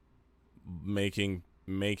like making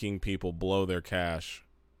people blow their cash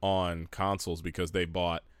on consoles because they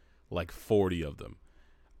bought like 40 of them.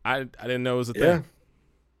 I didn't know it was a thing.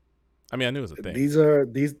 I mean, I knew it was a thing. This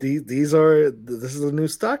is the new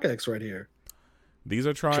StockX right here. These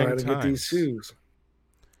are trying to get these times. shoes.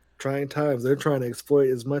 Trying times. They're trying to exploit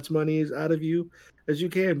as much money out of you as you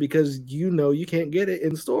can because you can't get it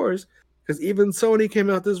in stores. Because even Sony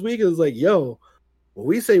came out this week and was like, "Yo, when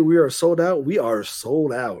we say we are sold out, we are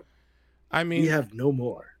sold out. I We mean, have no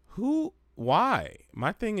more." why?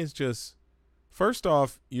 My thing is just, first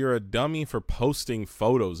off, you're a dummy for posting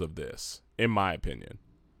photos of this, in my opinion.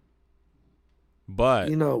 But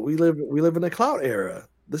We live in a clout era.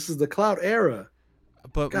 This is the clout era.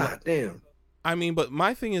 God damn. I mean, but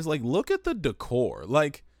my thing is, like, look at the decor.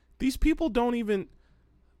 Like, these people don't even,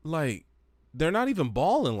 like, they're not even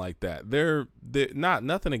balling like that. They're not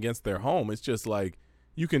nothing against their home. It's just like,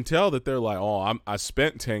 you can tell that they're like, oh, I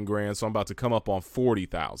spent 10 grand, so I'm about to come up on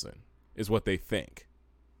 40,000 is what they think.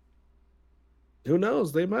 Who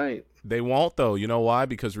knows? They might. They won't, though. You know why?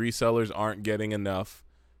 Because resellers aren't getting enough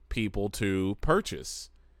people to purchase,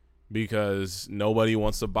 because nobody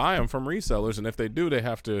wants to buy them from resellers. And if they do, they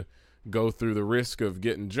have to go through the risk of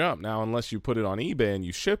getting jumped. Now, unless you put it on eBay and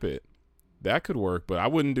you ship it, that could work. But I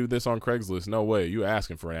wouldn't do this on Craigslist. No way. You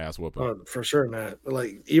asking for an ass whooping. Oh, for sure not.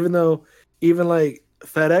 Like, even like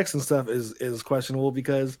FedEx and stuff is questionable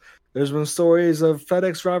because there's been stories of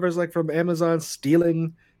FedEx drivers like from Amazon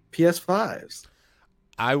stealing PS5s.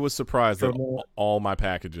 I was surprised that all my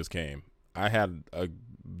packages came. I had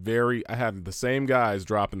the same guys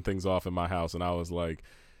dropping things off in my house, and I was like,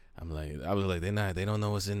 they don't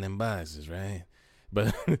know what's in them boxes, right?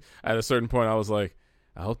 But at a certain point, I was like,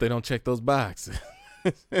 I hope they don't check those boxes.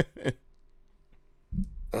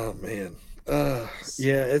 Oh man,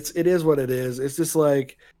 yeah, it is what it is. It's just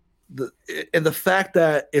like the fact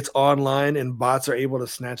that it's online and bots are able to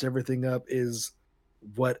snatch everything up is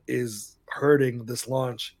what is hurting this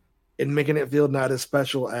launch and making it feel not as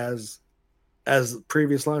special as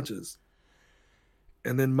previous launches.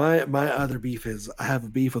 And then my other beef is I have a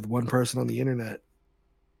beef with one person on the internet.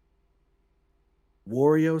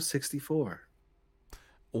 Wario64.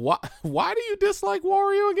 Why do you dislike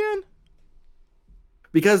Wario again?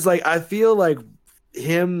 Because like I feel like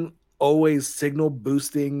him always signal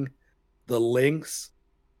boosting the links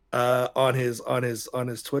on his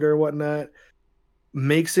Twitter or whatnot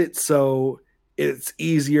makes it so it's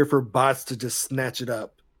easier for bots to just snatch it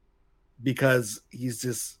up, because he's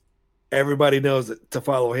just, everybody knows it to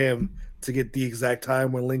follow him to get the exact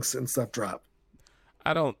time when links and stuff drop.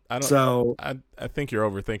 I don't. So I think you're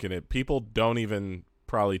overthinking it. People don't even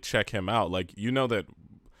probably check him out. Like, that,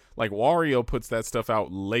 like, Wario puts that stuff out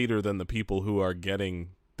later than the people who are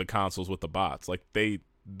getting the consoles with the bots. Like, they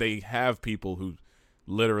have people who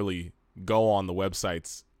literally go on the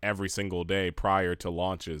websites every single day prior to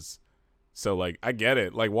launches. So, like, I get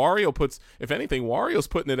it. Like, if anything, Wario's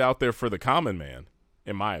putting it out there for the common man,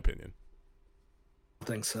 in my opinion. I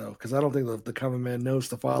think so, because I don't think the common man knows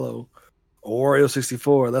to follow Wario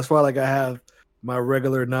 64. That's why, like, I have my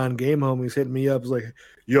regular non-game homies hitting me up. It's like,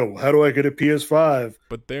 yo, how do I get a PS5?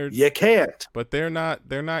 But you can't. But they're not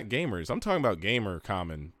gamers. I'm talking about gamer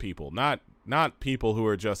common people, not people who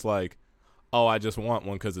are just like, oh, I just want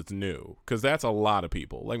one because it's new. Because that's a lot of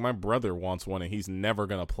people. Like, my brother wants one and he's never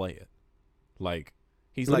gonna play it. Like,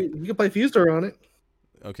 he's like, you can play Fustar on it.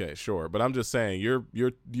 Okay, sure, but I'm just saying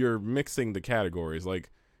you're mixing the categories. Like,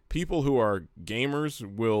 people who are gamers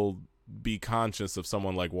will be conscious of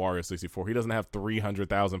someone like Wario64. He doesn't have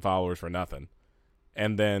 300,000 followers for nothing.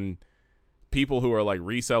 And then people who are like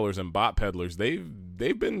resellers and bot peddlers, they've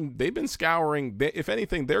been scouring. If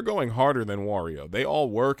anything, they're going harder than Wario. They all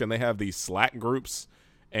work and they have these Slack groups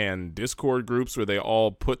and Discord groups where they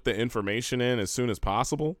all put the information in as soon as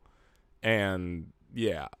possible. And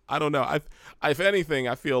yeah, I don't know. If anything,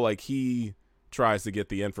 I feel like he tries to get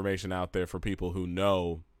the information out there for people who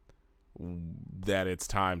know that it's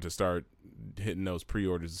time to start hitting those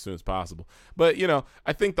pre-orders as soon as possible. But,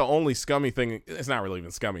 I think the only scummy thing, it's not really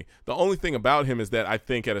even scummy. The only thing about him is that I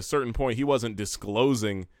think at a certain point he wasn't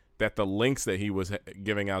disclosing that the links that he was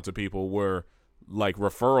giving out to people were like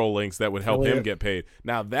referral links that would help him get paid.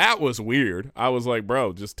 Now that was weird. I was like,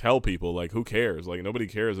 bro, just tell people, like, who cares? Like, nobody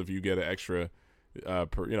cares if you get an extra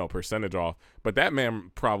percentage off. But that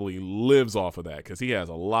man probably lives off of that because he has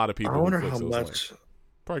a lot of people. I wonder how much.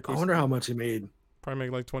 Probably I wonder how much he made. Probably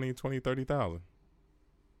make like 30,000.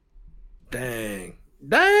 Dang.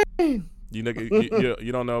 You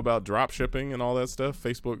don't know about drop shipping and all that stuff?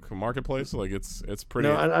 Facebook Marketplace, like it's pretty.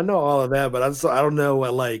 No, I know all of that, but I don't know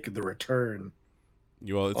what like the return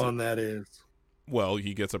on that is. Well,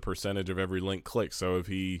 he gets a percentage of every link click. So if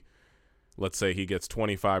let's say he gets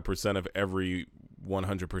 25% of every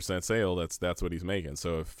 100% sale, that's what he's making.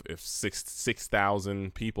 So if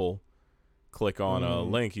 6,000 people click on a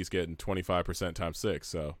link, he's getting 25% times 6.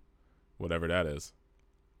 So whatever that is,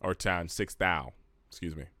 or times 6,000.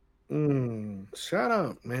 Excuse me. Shout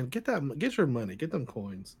out, man. Get your money. Get them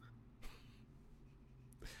coins.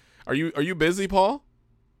 Are you busy, Paul?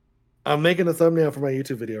 I'm making a thumbnail for my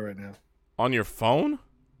YouTube video right now. On your phone?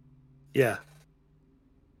 Yeah.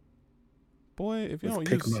 Boy, if you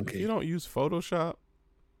With don't use Photoshop,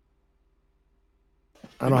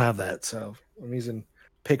 I don't have that, so I'm using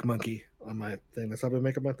PicMonkey on my thing. That's how I've been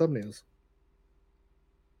making my thumbnails.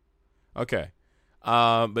 okay.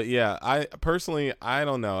 But yeah, I personally, I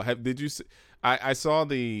don't know. Did you see, I saw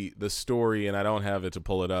the story, and I don't have it to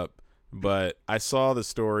pull it up, but I saw the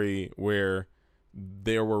story where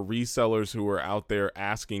there were resellers who were out there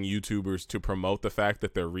asking YouTubers to promote the fact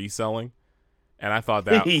that they're reselling. And I thought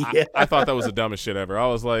that Yeah. I thought that was the dumbest shit ever. I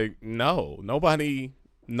was like, no, nobody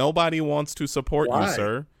wants to support you, Why?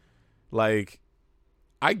 sir. Like,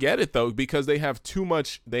 I get it though, because they have too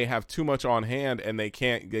much on hand, and they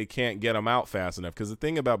can't get them out fast enough. Because the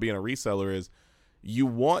thing about being a reseller is you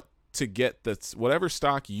want to get whatever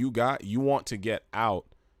stock you got, you want to get out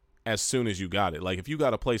as soon as you got it. Like if you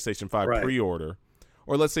got a PlayStation 5 pre-order,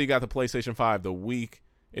 or let's say you got the PlayStation 5 the week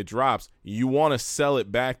it drops, you want to sell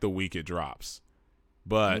it back the week it drops.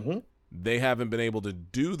 But they haven't been able to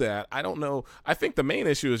do that. I don't know. I think the main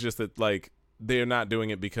issue is just that like they're not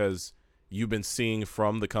doing it because you've been seeing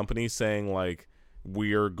from the company saying like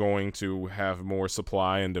we're going to have more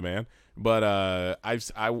supply and demand. But I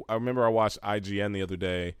remember I watched IGN the other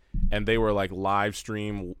day, and they were like live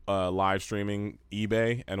streaming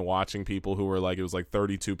eBay and watching people who were like, it was like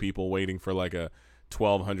 32 people waiting for like a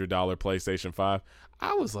 $1,200 PlayStation 5.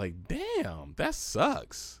 I was like, damn, that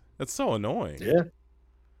sucks. That's so annoying. Yeah.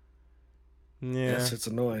 Yeah. Yes, it's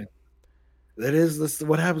annoying. This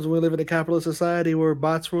what happens when we live in a capitalist society where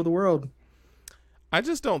bots rule the world. I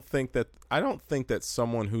don't think that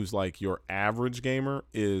someone who's like your average gamer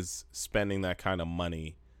is spending that kind of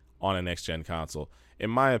money on a next gen console.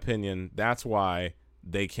 In my opinion, that's why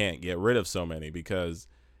they can't get rid of so many, because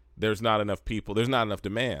there's not enough people, there's not enough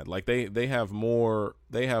demand. Like they have more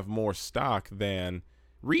stock than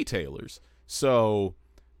retailers. So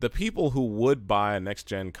the people who would buy a next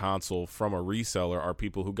gen console from a reseller are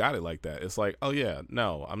people who got it like that. It's like, oh yeah,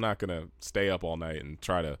 no, I'm not going to stay up all night and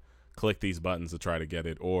try to click these buttons to try to get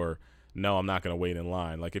it, or no, I'm not going to wait in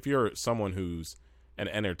line. Like if you're someone who's an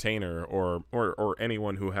entertainer or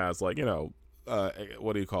anyone who has like, you know,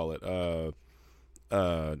 what do you call it?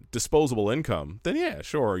 Disposable income, then yeah,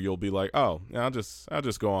 sure, you'll be like, oh, I'll just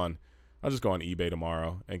go on eBay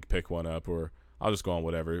tomorrow and pick one up, or I'll just go on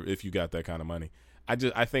whatever if you got that kind of money. I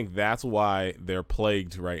think that's why they're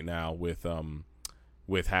plagued right now with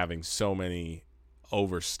having so many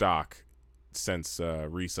overstock, since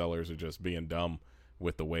resellers are just being dumb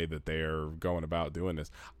with the way that they're going about doing this.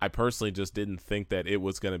 I personally just didn't think that it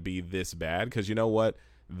was going to be this bad, because you know what?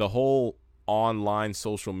 The whole online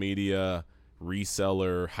social media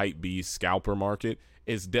reseller hype beast scalper market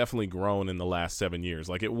is definitely grown in the last 7 years.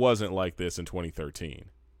 Like it wasn't like this in 2013.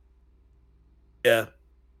 Yeah.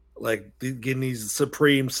 Like getting these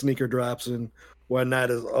Supreme sneaker drops and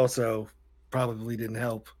whatnot is also probably didn't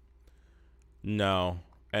help. No.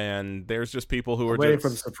 And there's just people who are waiting just for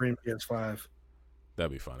the Supreme PS5.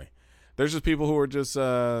 That'd be funny. There's just people who are just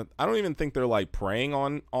I don't even think they're like preying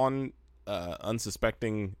on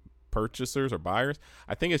unsuspecting purchasers or buyers.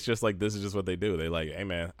 I think it's just like, this is just what they do. They like, hey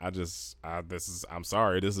man, I'm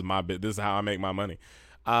sorry, this is my bit, this is how I make my money.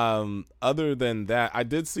 Other than that, I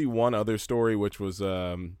did see one other story, which was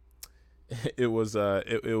it was I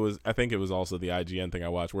think it was also the IGN thing I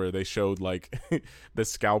watched, where they showed like the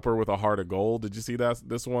scalper with a heart of gold. Did you see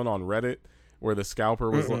this one on Reddit, where the scalper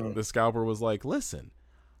was like, listen,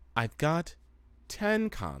 I've got 10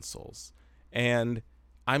 consoles and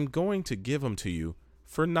I'm going to give them to you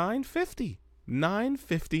for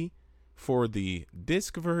 $950 for the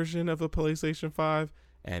disc version of the PlayStation 5,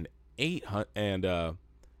 and 800 and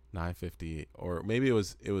 $950, or maybe it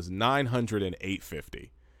was $900 and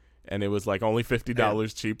 $850, and it was like only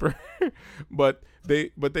 $50 cheaper. but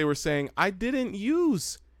they were saying, I didn't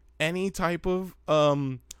use any type of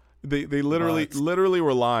they literally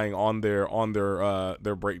were lying on their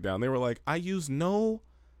breakdown. They were like, I use no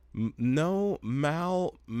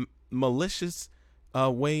malicious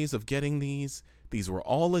ways of getting these. These were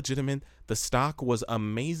all legitimate. The stock was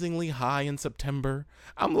amazingly high in September.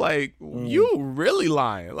 I'm like, you really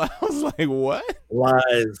lying? I was like, what?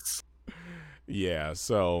 Lies. Yeah,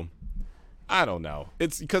 so I don't know.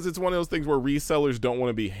 It's because it's one of those things where resellers don't want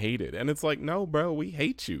to be hated, and it's like, no, bro, we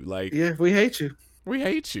hate you. Like, yeah, we hate you. We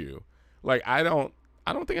hate you. Like, I don't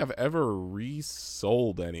think I've ever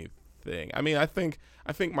resold anything. I mean, I think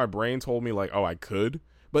my brain told me like, oh, I could,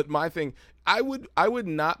 But my thing, I would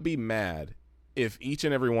not be mad if each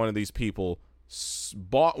and every one of these people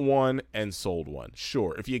bought one and sold one.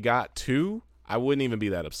 Sure, if you got two, I wouldn't even be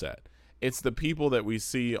that upset. It's the people that we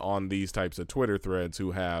see on these types of Twitter threads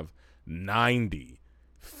who have 90,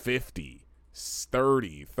 50,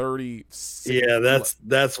 30, 30. 60. Yeah,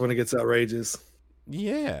 that's when it gets outrageous.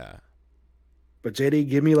 Yeah. But JD,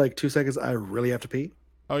 give me like 2 seconds. I really have to pee.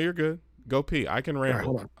 Oh, you're good. Go pee. I can ramble. Right,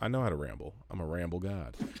 hold on. I know how to ramble. I'm a ramble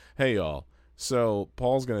god. Hey, y'all. So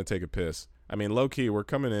Paul's going to take a piss. I mean, low key, we're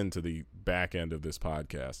coming into the back end of this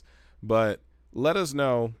podcast, but let us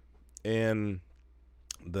know in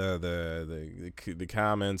the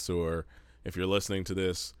comments, or if you're listening to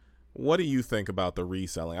this, what do you think about the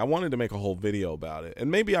reselling? I wanted to make a whole video about it,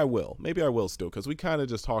 and maybe I will still, because we kind of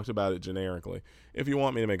just talked about it generically. If you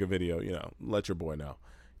want me to make a video, let your boy know.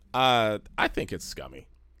 I think it's scummy.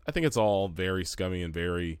 I think it's all very scummy and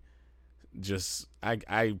very just,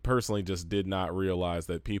 I personally just did not realize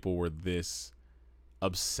that people were this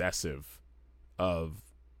obsessive of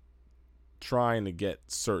trying to get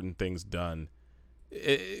certain things done.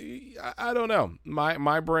 I don't know.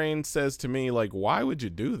 My brain says to me, like, why would you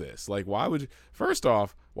do this? Like, first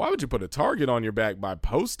off, why would you put a target on your back by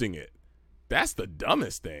posting it? That's the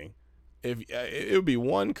dumbest thing. If it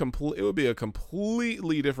would be a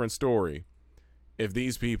completely different story if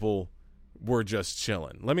these people were just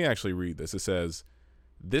chilling. Let me actually read this. It says,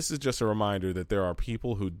 "This is just a reminder that there are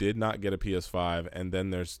people who did not get a PS5, and then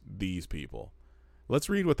there's these people." Let's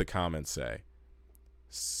read what the comments say.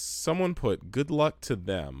 Someone put, "Good luck to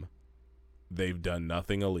them. They've done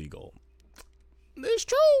nothing illegal." It's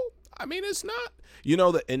true. I mean, it's not.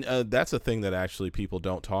 And that's a thing that actually people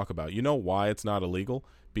don't talk about. You know why it's not illegal?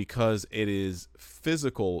 Because it is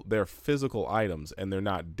physical. They're physical items, and they're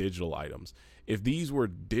not digital items. If these were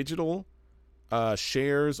digital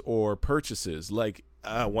shares or purchases, like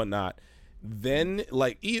whatnot, then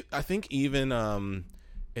like I think even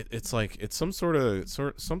it's like it's some sort of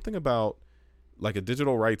something about like a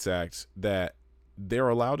Digital Rights Act that they're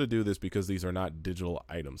allowed to do this because these are not digital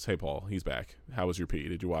items. Hey, Paul, he's back. How was your pee?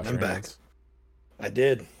 Did you wash your hands? I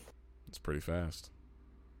did. It's pretty fast.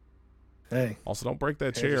 Hey. Also, don't break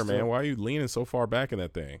that chair, man. Why are you leaning so far back in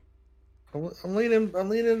that thing? I'm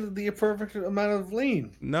leaning the perfect amount of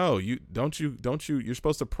lean. No, you're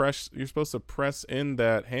supposed to press in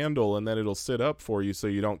that handle, and then it'll sit up for you so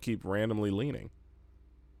you don't keep randomly leaning.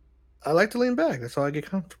 I like to lean back. That's how I get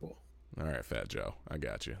comfortable. All right, Fat Joe, I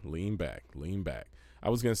got you. Lean back. I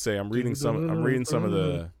was gonna say I'm reading some of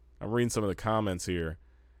the comments here.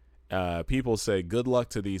 People say, "Good luck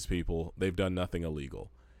to these people. They've done nothing illegal,"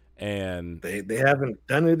 and they haven't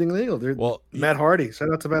done anything illegal. Matt Hardy. Shout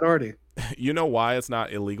out to Matt Hardy. You know why it's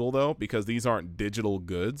not illegal though? Because these aren't digital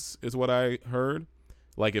goods, is what I heard.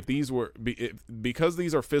 Like if these were because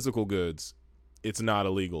these are physical goods, it's not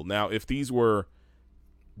illegal. Now, if these were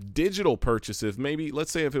digital purchases, maybe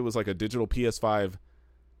let's say if it was like a digital PS5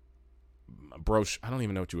 brooch, I don't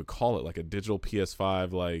even know what you would call it, like a digital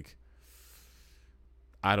PS5, like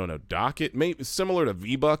I don't know, docket, maybe similar to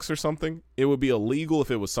V-Bucks or something, it would be illegal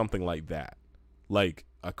if it was something like that, like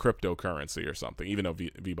a cryptocurrency or something, even though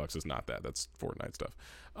V-Bucks is not that. That's Fortnite stuff.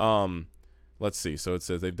 Let's see. So it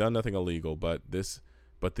says they've done nothing illegal, but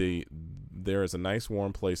there is a nice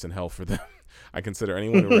warm place in hell for them. I consider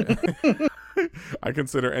anyone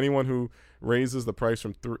who raises the price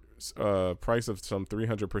from price of some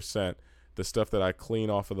 300%, the stuff that I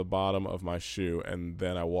clean off of the bottom of my shoe and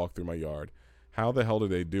then I walk through my yard. How the hell do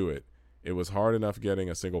they do it? It was hard enough getting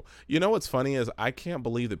a single. You know what's funny is I can't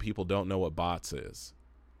believe that people don't know what bots is.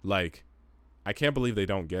 Like, I can't believe they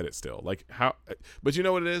don't get it still. Like how? But you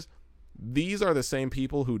know what it is? These are the same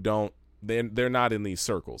people who don't. They're not in these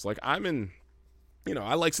circles. Like I'm in.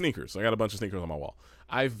 I like sneakers. I got a bunch of sneakers on my wall.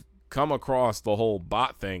 I've come across the whole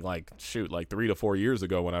bot thing like 3 to 4 years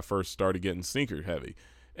ago when I first started getting sneaker heavy,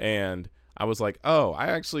 and I was like, oh, I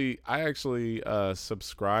actually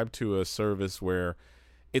subscribe to a service where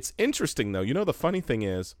it's interesting though. The funny thing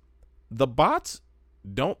is, the bots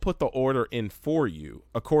don't put the order in for you,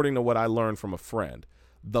 according to what I learned from a friend.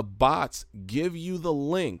 The bots give you the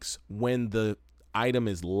links when the item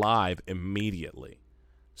is live immediately.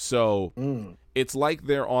 So it's like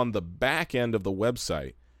they're on the back end of the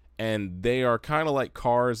website, and they are kind of like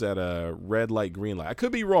cars at a red light, green light. I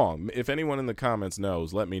could be wrong. If anyone in the comments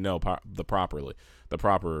knows, let me know the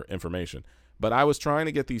proper information. But I was trying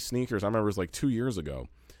to get these sneakers. I remember it was like 2 years ago.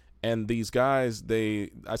 And these guys,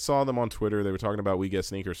 I saw them on Twitter. They were talking about we get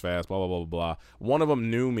sneakers fast, blah, blah, blah, blah, blah. One of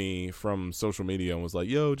them knew me from social media and was like,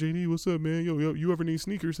 yo, JD, what's up, man? Yo, you ever need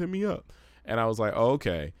sneakers, hit me up. And I was like, oh,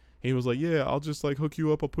 okay. He was like, yeah, I'll just like hook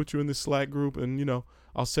you up. I'll put you in this Slack group and, you know,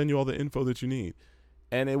 I'll send you all the info that you need.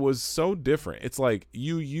 And it was so different. It's like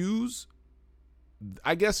you use,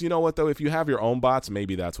 I guess, you know what, though, if you have your own bots,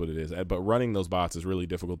 maybe that's what it is. But running those bots is really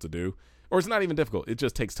difficult to do. Or it's not even difficult. It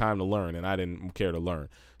just takes time to learn, and I didn't care to learn.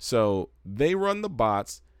 So they run the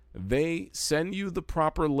bots. They send you the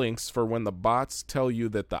proper links for when the bots tell you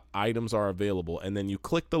that the items are available, and then you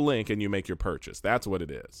click the link and you make your purchase. That's what it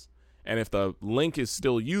is. And if the link is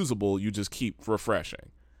still usable, you just keep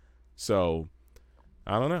refreshing. So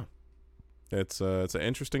I don't know. It's an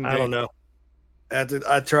interesting game. I don't know.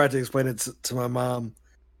 I tried to explain it to my mom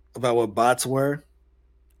about what bots were.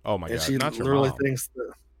 Oh my and god! she Not your literally mom. thinks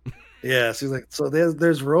that. Yeah, she's like, so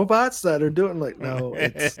there's robots that are doing like, no,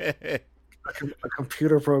 it's a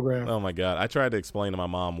computer program. Oh my god! I tried to explain to my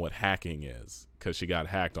mom what hacking is because she got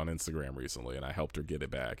hacked on Instagram recently, and I helped her get it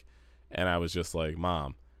back. And I was just like,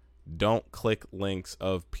 Mom, don't click links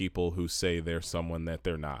of people who say they're someone that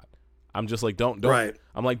they're not. I'm just like, don't. Right.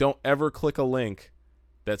 I'm like, don't ever click a link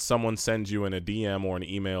that someone sends you in a DM or an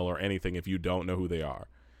email or anything if you don't know who they are.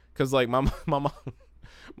 Because like my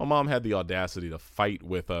mom had the audacity to fight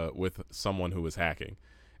with someone who was hacking,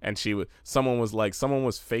 and someone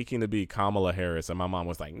was faking to be Kamala Harris, and my mom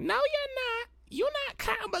was like, no, you're not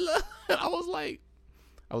Kamala. And I was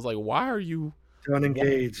like, why are you? Don't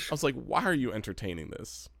engage. I was like, why are you entertaining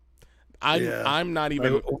this? I'm not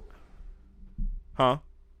even. Huh?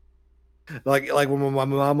 Like when my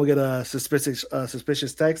mom will get a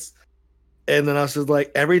suspicious text, and then I was just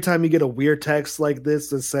like, every time you get a weird text like this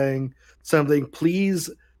that's saying something, please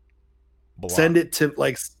send it to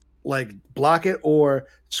like block it or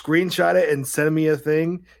screenshot it and send me a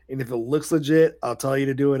thing. And if it looks legit, I'll tell you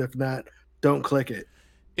to do it. If not, don't click it.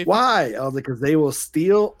 Why? I was like, because they will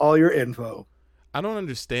steal all your info. I don't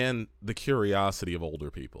understand the curiosity of older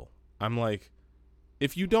people. I'm like,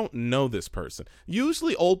 if you don't know this person,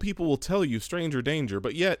 usually old people will tell you stranger danger,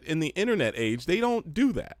 but yet in the internet age, they don't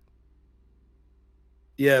do that.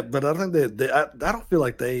 Yeah, but I think I don't feel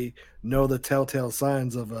like they know the telltale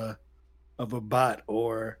signs of a bot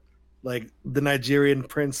or like the Nigerian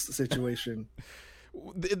prince situation.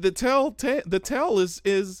 The tell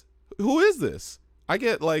is who is this? I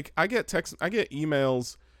get texts, I get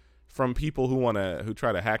emails from people who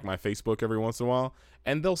try to hack my Facebook every once in a while,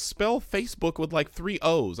 and they'll spell Facebook with like 3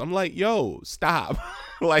 O's. I'm like, yo, stop.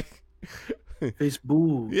 Like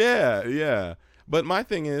Facebook. Yeah. But my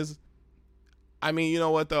thing is, I mean, you know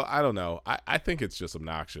what though? I don't know. I think it's just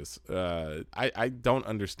obnoxious. I don't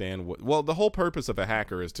understand well, the whole purpose of a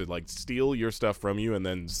hacker is to like steal your stuff from you and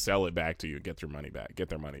then sell it back to you, get your money back, get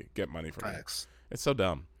money from you. It's so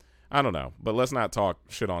dumb. I don't know, but let's not talk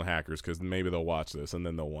shit on hackers because maybe they'll watch this and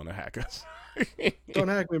then they'll want to hack us. Don't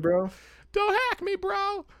hack me, bro. Don't hack me,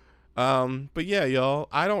 bro. But yeah, y'all,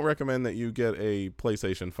 I don't recommend that you get a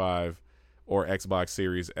PlayStation 5 or Xbox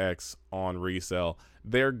Series X on resale.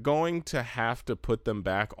 They're going to have to put them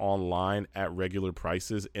back online at regular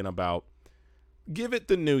prices in about, give it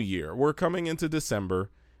the new year. We're coming into December,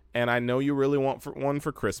 and I know you really want one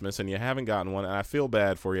for Christmas, and you haven't gotten one, and I feel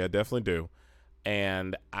bad for you. I definitely do.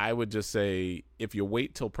 And I would just say, if you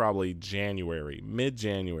wait till probably January,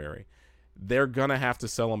 mid-January, they're going to have to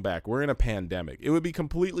sell them back. We're in a pandemic. It would be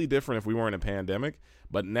completely different if we weren't in a pandemic.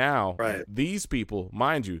 But now, These people,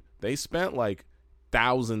 mind you, they spent like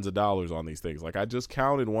thousands of dollars on these things. Like I just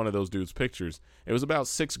counted one of those dude's pictures. It was about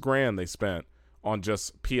 $6,000 they spent on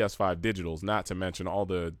just PS5 digitals, not to mention all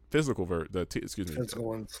the physical physical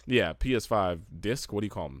ones. Yeah, PS5 disc. What do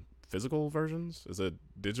you call them? Physical versions? Is it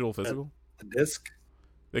digital physical? Disc.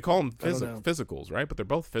 They call them physicals, right? But they're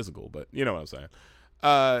both physical. But you know what I'm saying.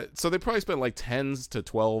 So they probably spent like tens to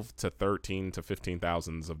 12 to 13 to 15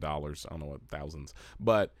 thousands of dollars. I don't know what thousands,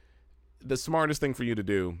 but the smartest thing for you to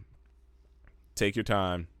do, take your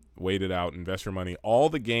time, wait it out, invest your money. All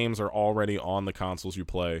the games are already on the consoles you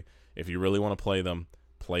play. If you really want to play them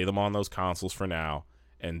on those consoles for now.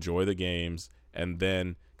 Enjoy the games, and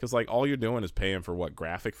then because like all you're doing is paying for what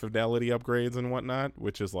graphic fidelity upgrades and whatnot,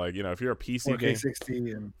 which is like, you know, if you're a PC 4K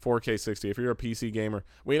 60 and 4K 60, if you're a PC gamer,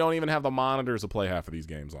 we don't even have the monitors to play half of these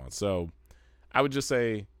games on. So I would just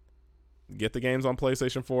say get the games on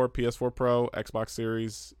PlayStation 4, PS4 Pro, Xbox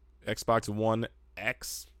Series, Xbox One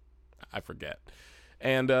X, I forget,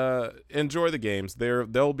 and enjoy the games.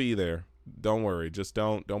 They'll be there. Don't worry. Just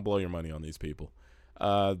don't blow your money on these people.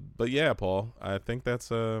 But yeah, Paul, I think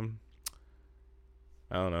that's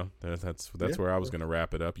I don't know. That's where I was gonna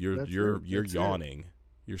wrap it up. You're yawning.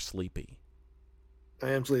 You're sleepy. I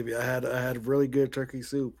am sleepy. I had really good turkey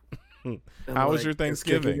soup. How was your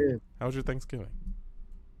Thanksgiving? How was your Thanksgiving?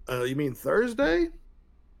 You mean Thursday?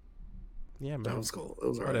 Yeah, man. That was cool. It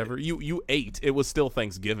was all Whatever. right. You ate. It was still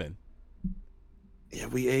Thanksgiving. Yeah,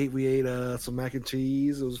 we ate some mac and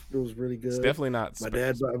cheese. It was really good. It's definitely not. My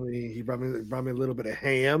dad brought me a little bit of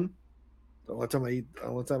ham. The only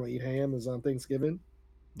time I eat ham is on Thanksgiving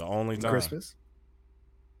the only and time. Christmas.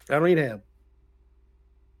 I don't eat ham.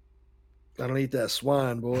 I don't eat that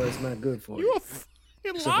swine, boy. It's not good for you. You a fucking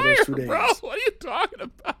Except for those 2 liar, bro. days. What are you talking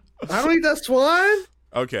about? I don't eat that swine.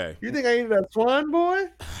 Okay. You think I eat that swine, boy?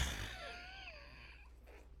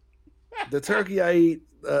 The turkey I eat,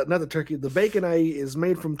 not the turkey. The bacon I eat is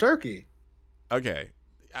made from turkey. Okay.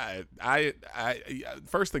 I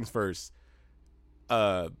first things first.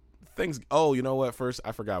 Oh, you know what? First,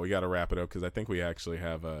 I forgot we got to wrap it up because I think we actually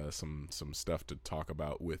have some stuff to talk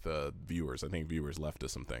about with viewers. I think viewers left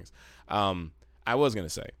us some things. I was gonna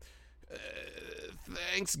say,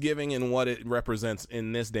 Thanksgiving and what it represents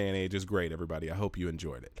in this day and age is great, everybody. I hope you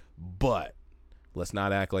enjoyed it, but let's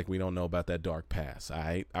not act like we don't know about that dark past.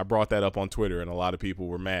 I brought that up on Twitter and a lot of people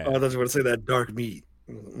were mad. Oh, I thought you were going to say that dark meat.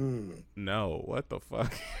 Mm-mm. No, what the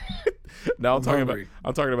fuck? No, I'm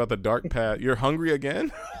talking about the dark past. You're hungry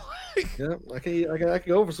again? Yeah, I can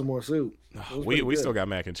go for some more soup. We still got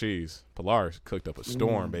mac and cheese. Pilar cooked up a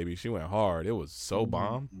storm, baby. She went hard. It was so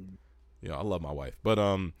bomb. Yeah, I love my wife. But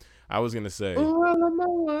I was gonna say, oh, I love my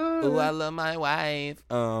wife. oh, I love my wife.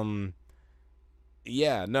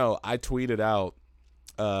 Yeah, no, I tweeted out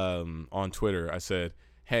on Twitter. I said,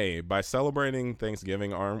 hey, by celebrating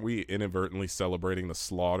Thanksgiving, aren't we inadvertently celebrating the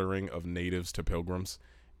slaughtering of natives to pilgrims?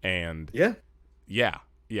 And yeah,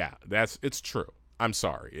 it's true. I'm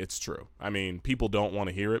sorry, it's true. I mean, people don't want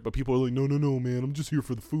to hear it, but people are like, no, man, I'm just here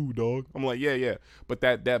for the food, dog. I'm like, yeah. But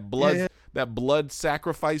that blood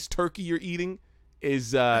sacrifice turkey you're eating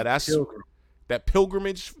is that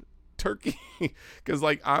pilgrimage turkey. Because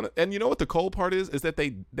and you know what the cold part is that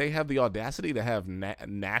they have the audacity to have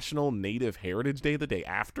National Native Heritage Day the day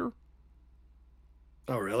after.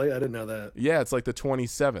 Oh, really? I didn't know that. Yeah, it's like the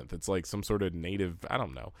 27th. It's like some sort of native. I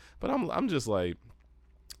don't know, but I'm just like.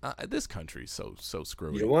 This country's so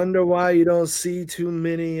screwy. You wonder why you don't see too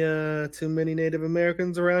many Native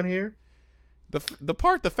Americans around here? The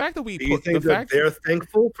fact that we Do you think that they're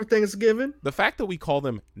thankful for Thanksgiving? The fact that we call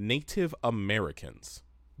them Native Americans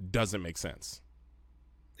doesn't make sense.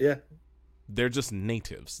 Yeah. They're just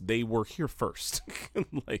natives. They were here first.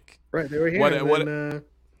 Like right, they were here.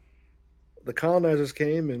 The colonizers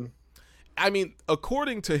came and. I mean,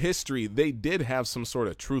 according to history, they did have some sort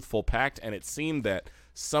of truthful pact, and it seemed that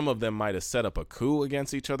some of them might have set up a coup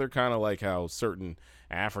against each other, kind of like how certain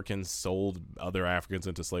Africans sold other Africans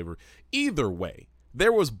into slavery. Either way,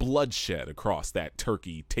 there was bloodshed across that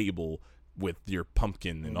turkey table with your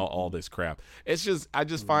pumpkin and all this crap. It's just, I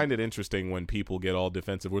just find it interesting when people get all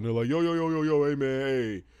defensive when they're like, yo, hey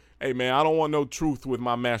man, hey man, I don't want no truth with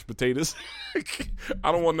my mashed potatoes.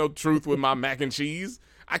 I don't want no truth with my mac and cheese.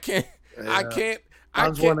 I just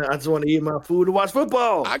want to eat my food and watch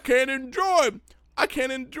football. I can't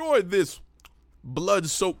enjoy this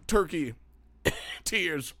blood-soaked turkey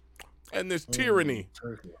tears and this tyranny.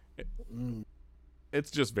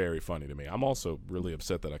 It's just very funny to me. I'm also really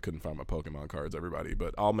upset that I couldn't find my Pokemon cards, everybody,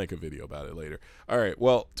 but I'll make a video about it later. All right,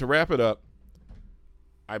 well, to wrap it up,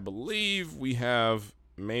 I believe we have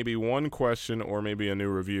maybe one question or maybe a new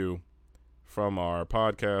review from our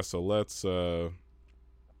podcast, so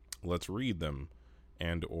let's read them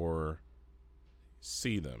and or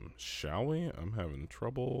see them, shall we? I'm having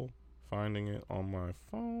trouble finding it on my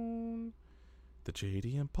phone. The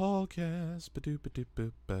JD and Paulcast.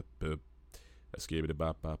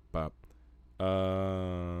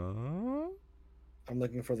 I'm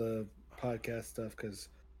looking for the podcast stuff because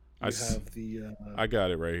I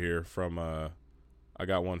got it right here from I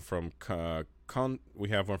got one from we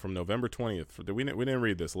have one from November 20th. We didn't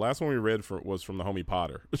read this. The last one we read was from the homie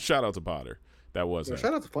Potter. Shout out to Potter. That was him.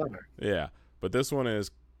 Shout out to Potter. Yeah, but this one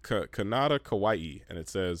is Kanata Kawaii, and it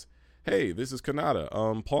says, "Hey, this is Kanata.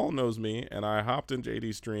 Paul knows me, and I hopped in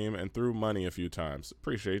JD's stream and threw money a few times.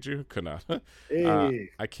 Appreciate you, Kanata. Hey.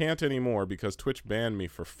 I can't anymore because Twitch banned me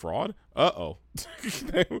for fraud. Uh-oh."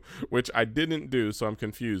 Which I didn't do, so I'm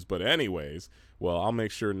confused. But anyways, well, I'll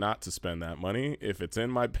make sure not to spend that money if it's in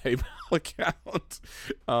my PayPal account.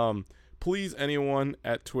 Please, anyone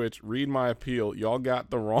at Twitch, read my appeal. Y'all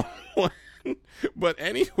got the wrong one. But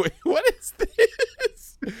anyway, what is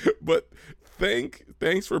this? But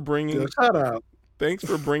thanks for bringing thanks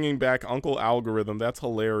for bringing back Uncle Algorithm. That's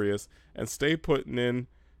hilarious. And stay putting it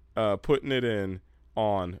in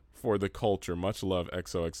on for the culture. Much love,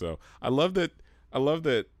 XOXO. I love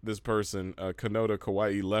that this person, Kanota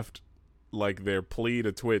Kawaii, left like their plea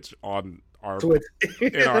to Twitch on our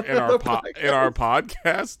in our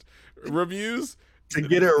podcast reviews to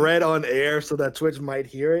get it read on air so that Twitch might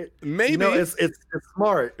hear it. Maybe. You know, it's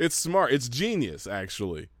smart. It's smart. It's genius,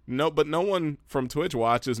 actually. No, but no one from Twitch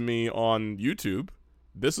watches me on YouTube.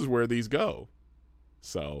 This is where these go.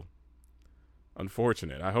 So,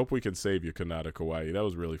 unfortunate. I hope we can save you, Kanata Kawaii. That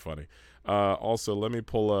was really funny. Also, let me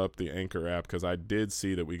pull up the Anchor app because I did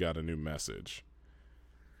see that we got a new message.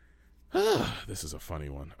 This is a funny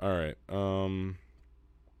one. All right.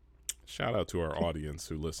 Shout out to our audience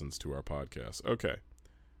who listens to our podcast. Okay.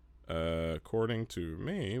 According to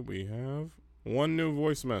me, we have one new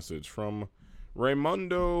voice message from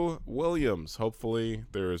Raymundo Williams. Hopefully,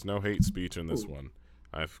 there is no hate speech in this one.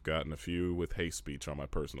 I've gotten a few with hate speech on my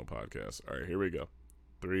personal podcast. All right, here we go.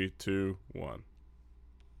 3, 2, 1.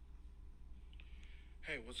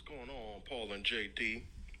 Hey, what's going on, Paul and JD?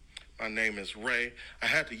 My name is Ray. I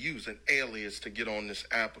had to use an alias to get on this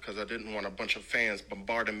app because I didn't want a bunch of fans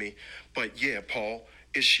bombarding me. But yeah, Paul,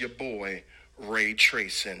 it's your boy, Ray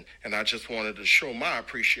Tracing. And I just wanted to show my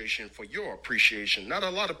appreciation for your appreciation. Not a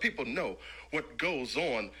lot of people know what goes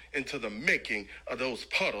on into the making of those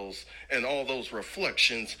puddles and all those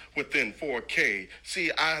reflections within 4K.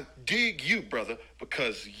 See, I dig you, brother,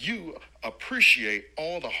 because you appreciate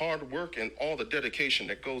all the hard work and all the dedication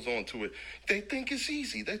that goes on to it. They think it's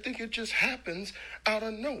easy. They think it just happens out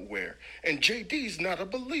of nowhere. And JD's not a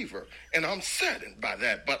believer, and I'm saddened by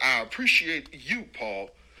that. But I appreciate you, Paul,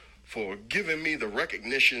 for giving me the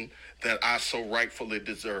recognition that I so rightfully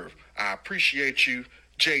deserve. I appreciate you.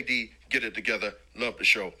 JD, get it together. Love the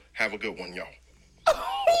show. Have a good one, y'all.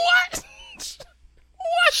 What?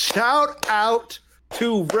 Shout out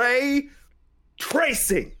to Ray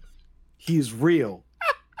Tracing. He's real.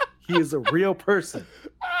 He is a real person.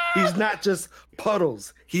 He's not just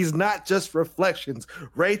puddles. He's not just reflections.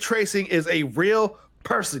 Ray Tracing is a real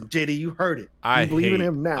person. JD, you heard it. You believe in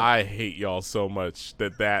him now. I hate y'all so much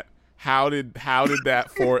that how did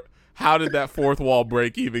that fourth wall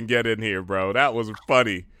break even get in here, bro? That was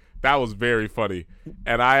funny. That was very funny.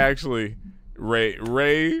 And I actually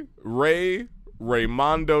Raymondo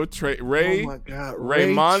Oh my God.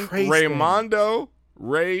 Raymondo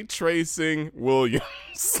Ray Tracing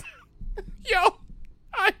Williams. Yo,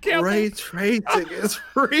 I can't. Ray Tracing is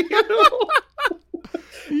real.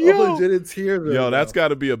 Yo, it's here. Yo, that's got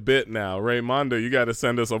to be a bit now. Raymondo, you got to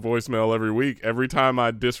send us a voicemail every week. Every time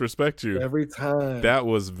I disrespect you. Every time. That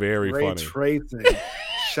was very Ray funny. Tracing.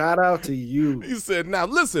 Shout out to you. He said, now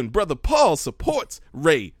listen, Brother Paul supports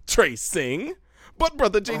Ray Tracing, but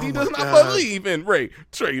Brother JD does not believe in Ray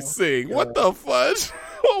Tracing. What the fudge?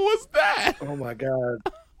 What was that? Oh my God.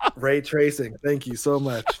 Ray Tracing. Thank you so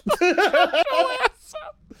much.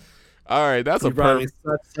 All right, that's you brought me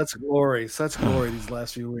such glory these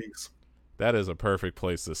last few weeks. That is a perfect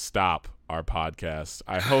place to stop our podcast.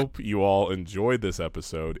 I hope you all enjoyed this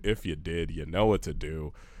episode. If you did, you know what to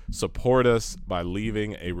do. Support us by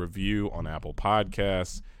leaving a review on Apple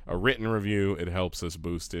Podcasts, a written review. It helps us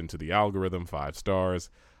boost into the algorithm. 5 stars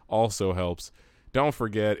also helps. Don't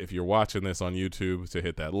forget, if you're watching this on YouTube, to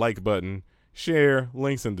hit that like button, share,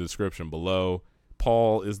 links in the description below.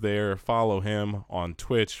 Paul is there. Follow him on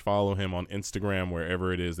Twitch. Follow him on Instagram,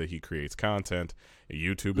 wherever it is that he creates content.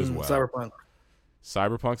 YouTube as well.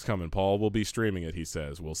 Cyberpunk's coming. Paul will be streaming it, he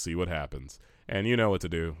says. We'll see what happens. And you know what to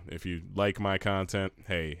do. If you like my content,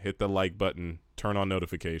 hey, hit the like button, turn on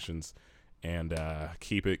notifications, and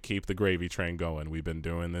keep the gravy train going. We've been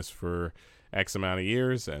doing this for X amount of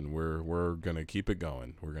years, and we're gonna keep it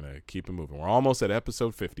going. We're gonna keep it moving. We're almost at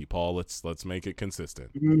episode 50, Paul. Let's make it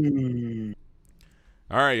consistent.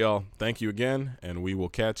 All right, y'all. Thank you again, and we will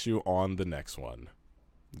catch you on the next one.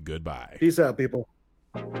 Goodbye. Peace out, people.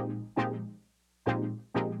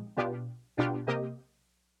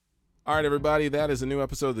 All right, everybody, that is a new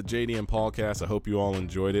episode of the JD and Paulcast. I hope you all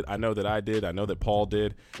enjoyed it. I know that I did. I know that Paul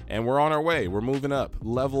did. And we're on our way. We're moving up.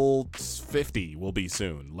 Level 50 will be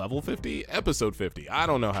soon. Level 50? Episode 50. I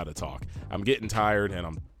don't know how to talk. I'm getting tired, and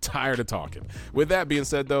I'm tired of talking. With that being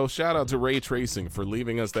said, though, shout out to Ray Tracing for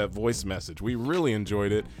leaving us that voice message. We really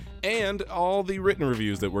enjoyed it, and all the written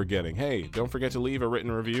reviews that we're getting. Hey, don't forget to leave a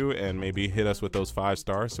written review and maybe hit us with those 5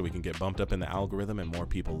 stars so we can get bumped up in the algorithm and more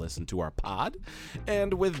people listen to our pod.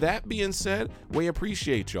 And with that being said, we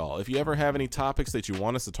appreciate y'all. If you ever have any topics that you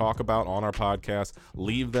want us to talk about on our podcast,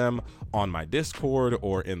 leave them on my Discord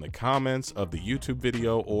or in the comments of the YouTube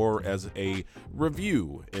video or as a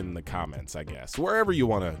review in the comments, I guess. Wherever you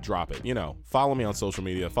want to drop it. You know, follow me on social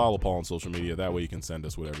media, follow Paul on social media. That way you can send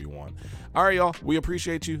us whatever you want. All right, y'all. We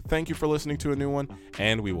appreciate you. Thank you for listening to a new one,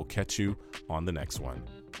 and we will catch you on the next one.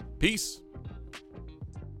 Peace.